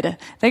good.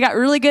 They got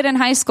really good in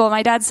high school.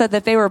 My dad said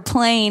that they were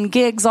playing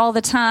gigs all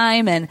the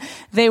time, and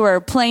they were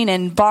playing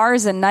in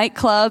bars and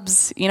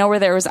nightclubs, where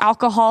there was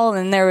alcohol,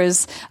 and there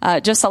was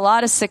just a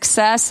lot of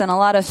success and a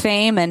lot of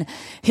fame. And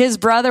his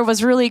brother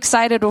was really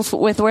excited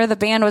with where the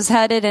band was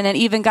headed, and it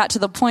even got to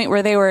the point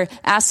where they were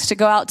asked to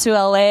go out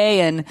to LA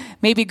and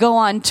maybe go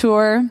on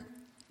tour.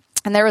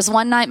 And there was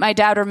one night my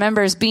dad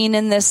remembers being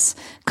in this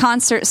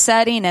concert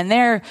setting, and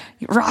they're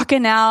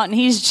rocking out, and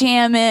he's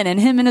jamming, and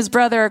him and his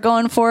brother are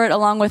going for it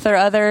along with their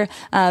other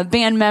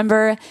band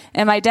member.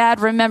 And my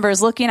dad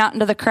remembers looking out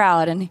into the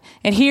crowd, and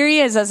here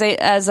he is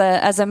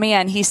as a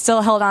man. He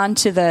still held on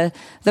to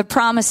the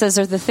promises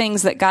or the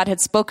things that God had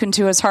spoken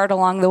to his heart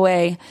along the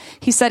way.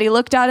 He said he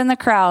looked out in the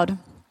crowd,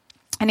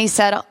 and he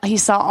said he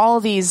saw all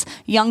these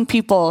young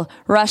people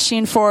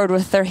rushing forward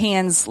with their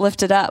hands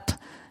lifted up,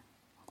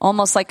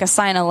 almost like a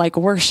sign of like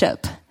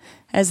worship,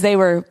 as they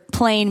were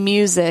playing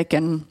music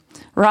and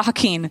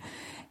rocking.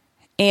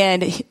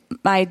 And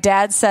my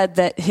dad said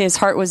that his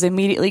heart was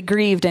immediately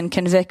grieved and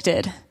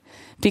convicted,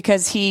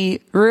 because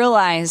he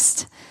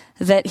realized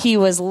that he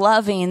was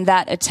loving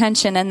that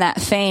attention and that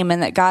fame,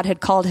 and that God had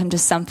called him to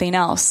something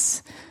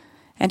else.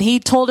 And he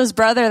told his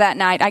brother that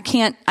night, I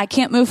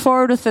can't move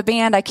forward with the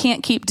band. I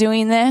can't keep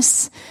doing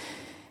this.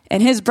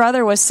 And his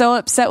brother was so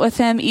upset with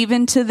him,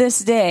 even to this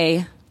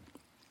day.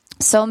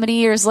 So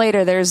many years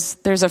later,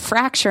 there's a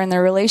fracture in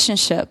their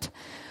relationship.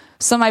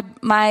 So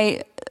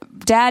my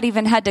dad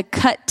even had to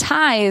cut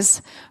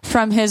ties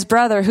from his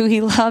brother, who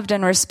he loved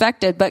and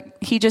respected, but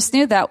he just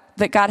knew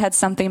that God had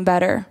something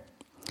better.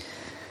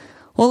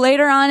 Well,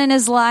 later on in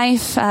his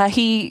life,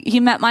 he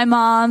met my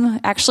mom.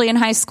 Actually, in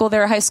high school, they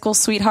were high school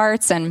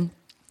sweethearts, and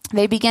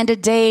they begin to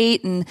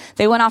date, and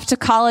they went off to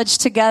college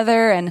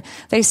together, and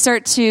they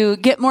start to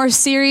get more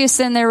serious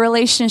in their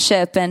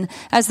relationship. And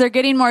as they're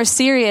getting more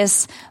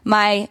serious,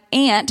 my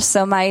aunt,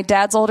 so my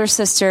dad's older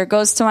sister,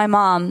 goes to my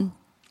mom,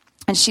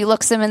 and she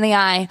looks him in the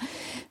eye.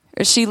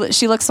 Or she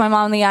looks my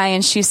mom in the eye,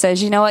 and she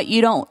says, "You know what?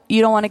 You don't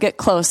want to get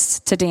close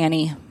to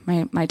Danny,"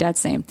 my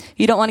dad's name.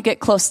 "You don't want to get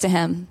close to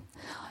him.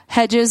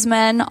 Hedges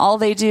men, all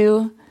they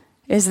do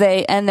is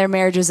they end their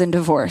marriages in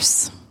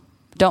divorce.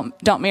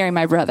 Don't marry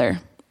my brother."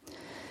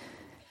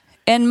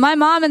 And my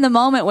mom, in the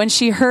moment when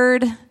she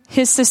heard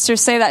his sister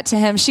say that to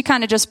him, she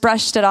kind of just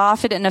brushed it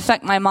off. It didn't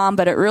affect my mom,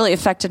 but it really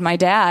affected my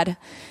dad.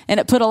 And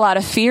it put a lot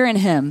of fear in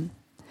him.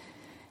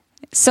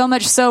 So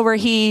much so where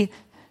he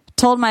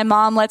told my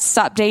mom, "Let's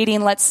stop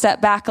dating. Let's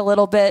step back a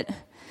little bit."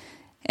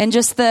 And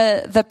just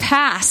the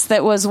past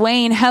that was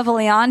weighing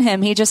heavily on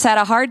him, he just had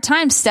a hard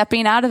time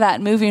stepping out of that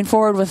and moving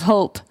forward with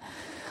hope.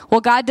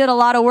 Well, God did a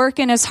lot of work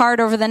in his heart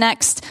over the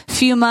next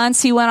few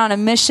months. He went on a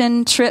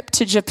mission trip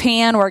to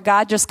Japan where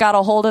God just got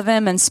a hold of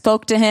him and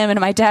spoke to him. And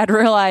my dad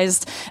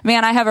realized,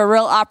 man, I have a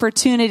real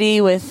opportunity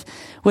with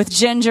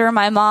Ginger,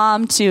 my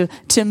mom, to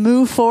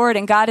move forward.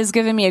 And God has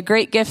given me a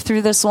great gift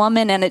through this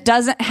woman. And it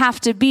doesn't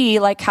have to be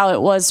like how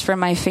it was for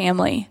my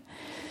family.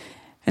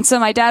 And so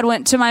my dad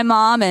went to my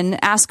mom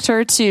and asked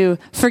her to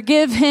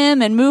forgive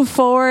him and move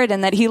forward,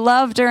 and that he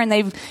loved her. And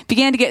they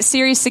began to get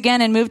serious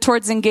again and move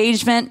towards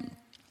engagement.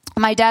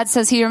 My dad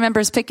says he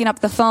remembers picking up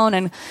the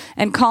phone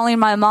and calling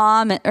my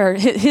mom, or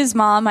his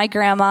mom, my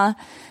grandma,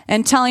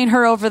 and telling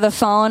her over the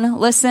phone,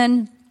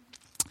 "Listen,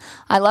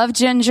 I love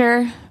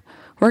Ginger.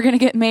 We're going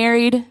to get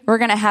married. We're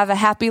going to have a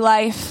happy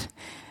life.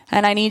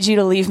 And I need you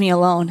to leave me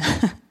alone."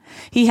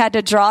 He had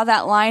to draw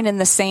that line in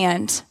the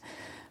sand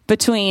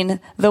between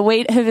the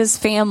weight of his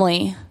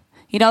family.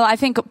 You know, I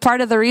think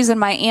part of the reason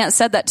my aunt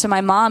said that to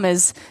my mom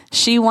is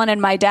she wanted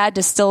my dad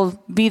to still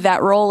be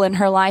that role in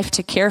her life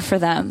to care for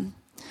them.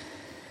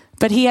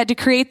 But he had to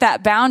create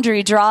that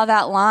boundary, draw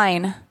that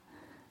line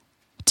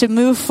to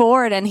move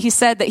forward. And he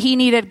said that he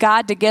needed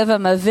God to give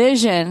him a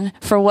vision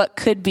for what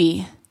could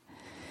be.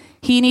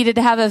 He needed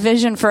to have a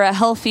vision for a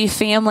healthy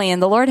family,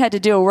 and the Lord had to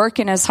do a work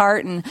in his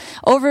heart. And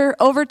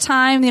over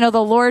time, you know,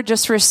 the Lord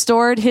just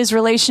restored his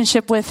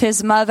relationship with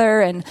his mother.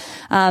 And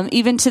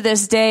even to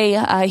this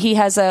day, he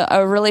has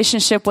a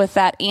relationship with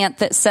that aunt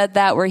that said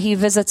that, where he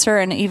visits her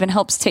and even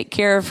helps take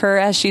care of her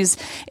as she's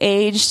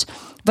aged.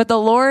 But the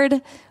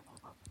Lord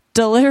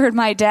delivered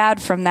my dad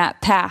from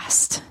that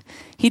past.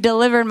 He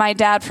delivered my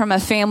dad from a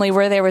family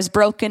where there was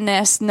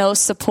brokenness, no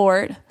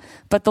support.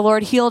 But the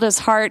Lord healed his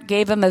heart,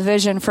 gave him a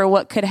vision for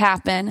what could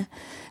happen.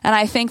 And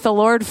I thank the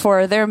Lord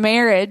for their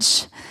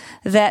marriage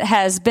that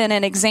has been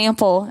an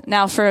example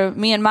now for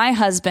me and my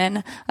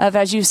husband of,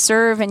 as you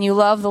serve and you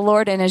love the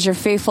Lord and as you're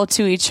faithful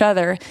to each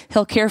other,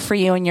 he'll care for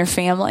you and your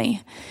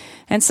family.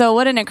 And so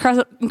what an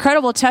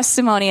incredible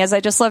testimony, as I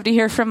just love to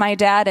hear from my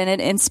dad, and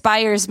it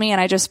inspires me, and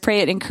I just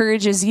pray it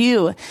encourages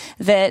you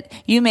that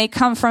you may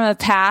come from a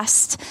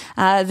past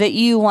that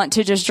you want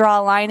to just draw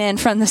a line in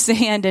from the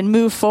sand and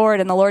move forward,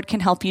 and the Lord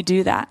can help you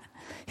do that.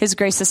 His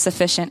grace is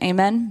sufficient.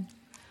 Amen.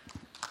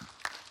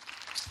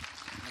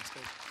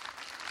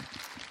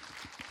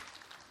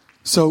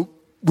 So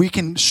we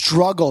can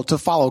struggle to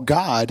follow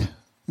God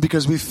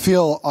because we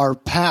feel our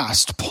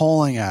past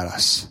pulling at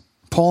us.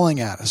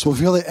 We'll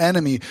feel the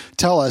enemy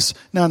tell us,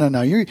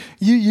 no,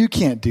 you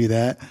can't do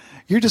that.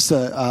 You're just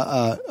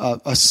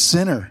a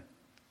sinner.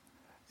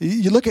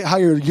 You look at how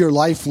your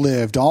life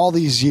lived all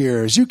these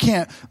years. You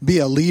can't be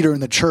a leader in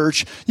the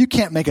church. You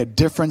can't make a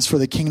difference for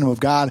the kingdom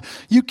of God.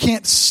 You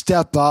can't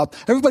step up.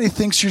 Everybody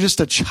thinks you're just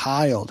a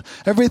child.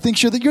 Everybody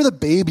thinks you're the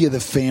baby of the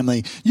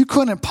family. You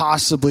couldn't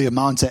possibly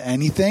amount to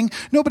anything.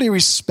 Nobody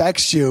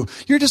respects you.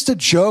 You're just a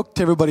joke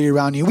to everybody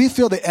around you. We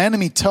feel the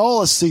enemy tell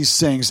us these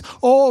things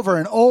over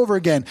and over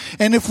again.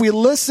 And if we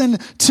listen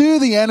to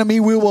the enemy,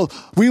 we will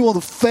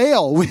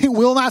fail. We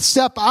will not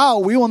step out.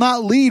 We will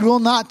not lead. We will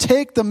not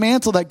take the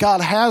mantle that God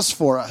has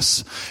for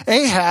us.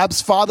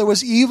 Ahab's father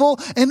was evil,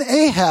 and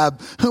Ahab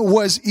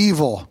was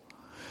evil.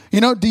 You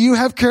know, do you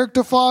have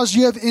character flaws? Do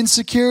you have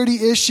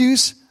insecurity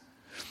issues?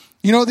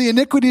 You know, the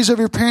iniquities of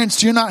your parents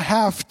do not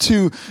have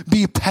to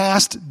be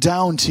passed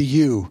down to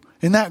you.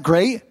 Isn't that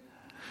great?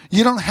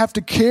 You don't have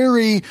to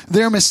carry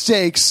their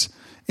mistakes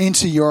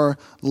into your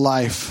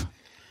life.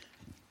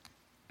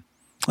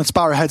 Let's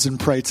bow our heads and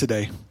pray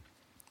today.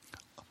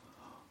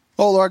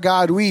 Oh, Lord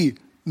God, we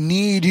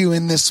need you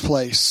in this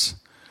place.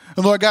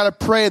 And Lord God, I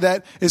pray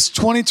that as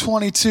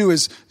 2022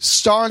 is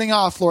starting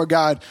off, Lord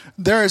God,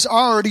 there has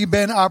already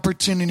been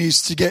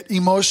opportunities to get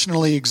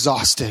emotionally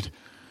exhausted,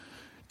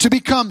 to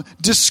become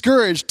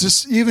discouraged,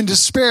 even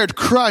despaired,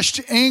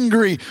 crushed,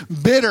 angry,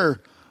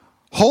 bitter,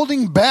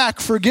 holding back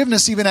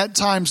forgiveness even at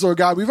times, Lord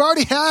God. We've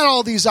already had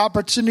all these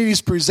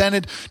opportunities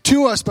presented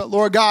to us, but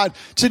Lord God,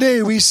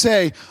 today we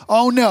say,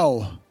 oh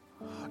no,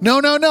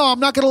 I'm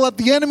not going to let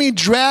the enemy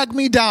drag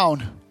me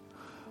down.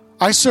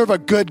 I serve a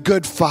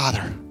good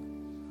Father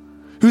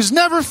who's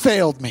never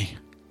failed me,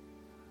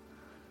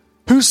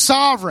 who's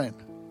sovereign,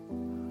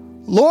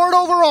 Lord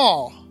over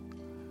all,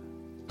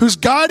 who's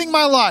guiding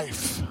my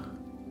life.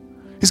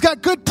 He's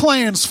got good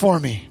plans for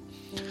me.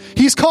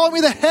 He's called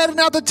me the head and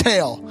not the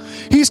tail.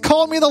 He's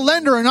called me the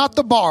lender and not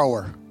the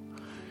borrower.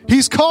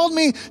 He's called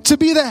me to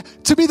be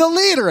the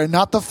leader and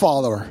not the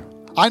follower.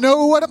 I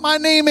know what my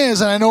name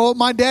is, and I know what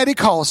my daddy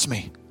calls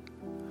me.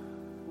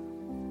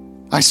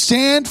 I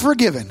stand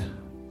forgiven,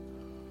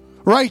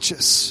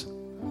 righteous,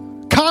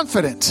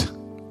 confident,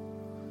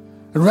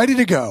 and ready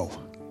to go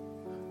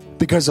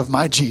because of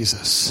my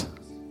Jesus.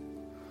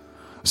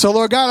 So,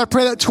 Lord God, I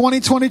pray that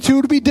 2022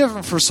 would be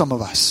different for some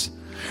of us,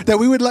 that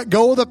we would let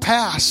go of the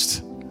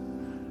past.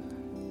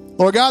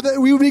 Lord God, that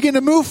we would begin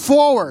to move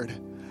forward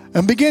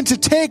and begin to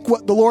take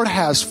what the Lord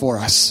has for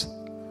us.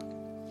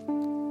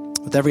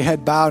 With every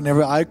head bowed and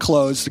every eye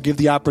closed, to give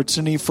the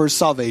opportunity for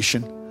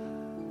salvation.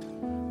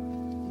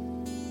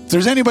 If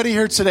there's anybody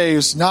here today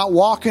who's not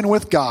walking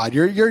with God,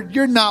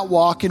 you're not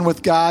walking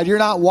with God, you're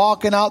not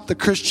walking out the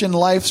Christian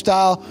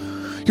lifestyle,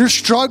 you're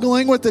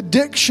struggling with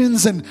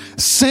addictions and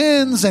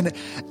sins and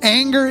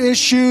anger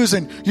issues,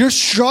 and you're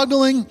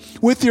struggling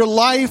with your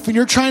life, and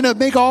you're trying to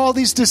make all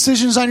these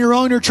decisions on your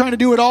own. You're trying to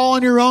do it all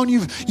on your own.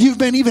 You've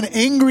been even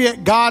angry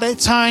at God at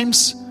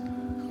times.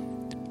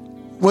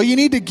 Well, you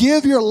need to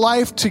give your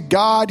life to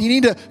God. You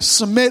need to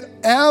submit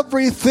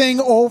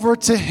everything over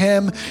to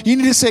Him. You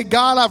need to say,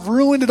 God, I've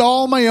ruined it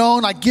all on my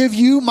own. I give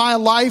you my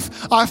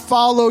life. I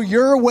follow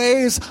your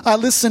ways. I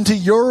listen to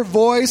your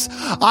voice.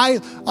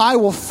 I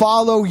will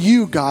follow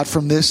you, God,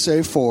 from this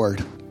day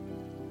forward.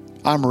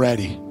 I'm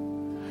ready.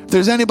 If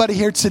there's anybody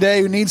here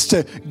today who needs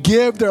to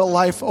give their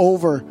life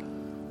over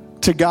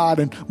to God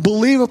and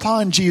believe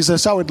upon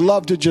Jesus, I would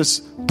love to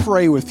just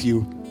pray with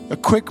you. A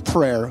quick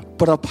prayer,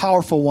 but a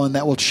powerful one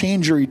that will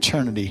change your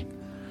eternity.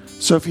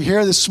 So if you're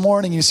here this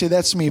morning and you say,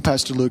 that's me,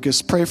 Pastor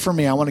Lucas, pray for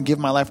me. I want to give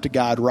my life to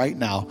God right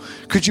now.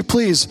 Could you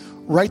please,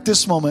 right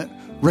this moment,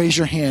 raise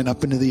your hand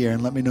up into the air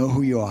and let me know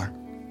who you are.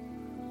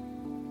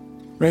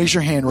 Raise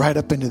your hand right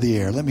up into the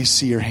air. Let me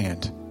see your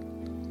hand.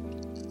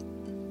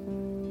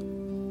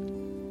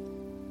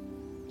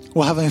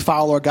 Well, Heavenly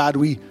Father, Lord God,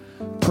 we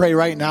pray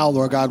right now,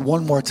 Lord God,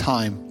 one more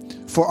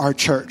time for our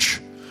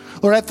church.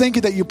 Lord, I thank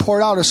you that you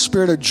poured out a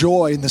spirit of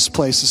joy in this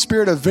place, a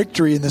spirit of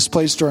victory in this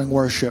place during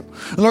worship.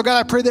 And Lord God,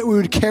 I pray that we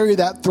would carry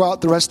that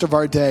throughout the rest of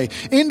our day,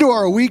 into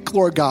our week,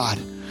 Lord God.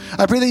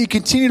 I pray that you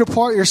continue to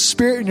pour out your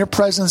spirit and your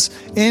presence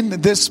in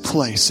this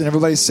place. And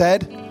everybody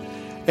said,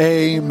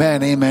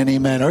 amen, amen,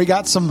 amen. We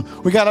got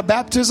a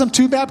baptism,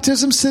 2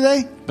 baptisms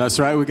today? That's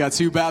right, we got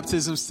 2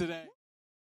 baptisms today.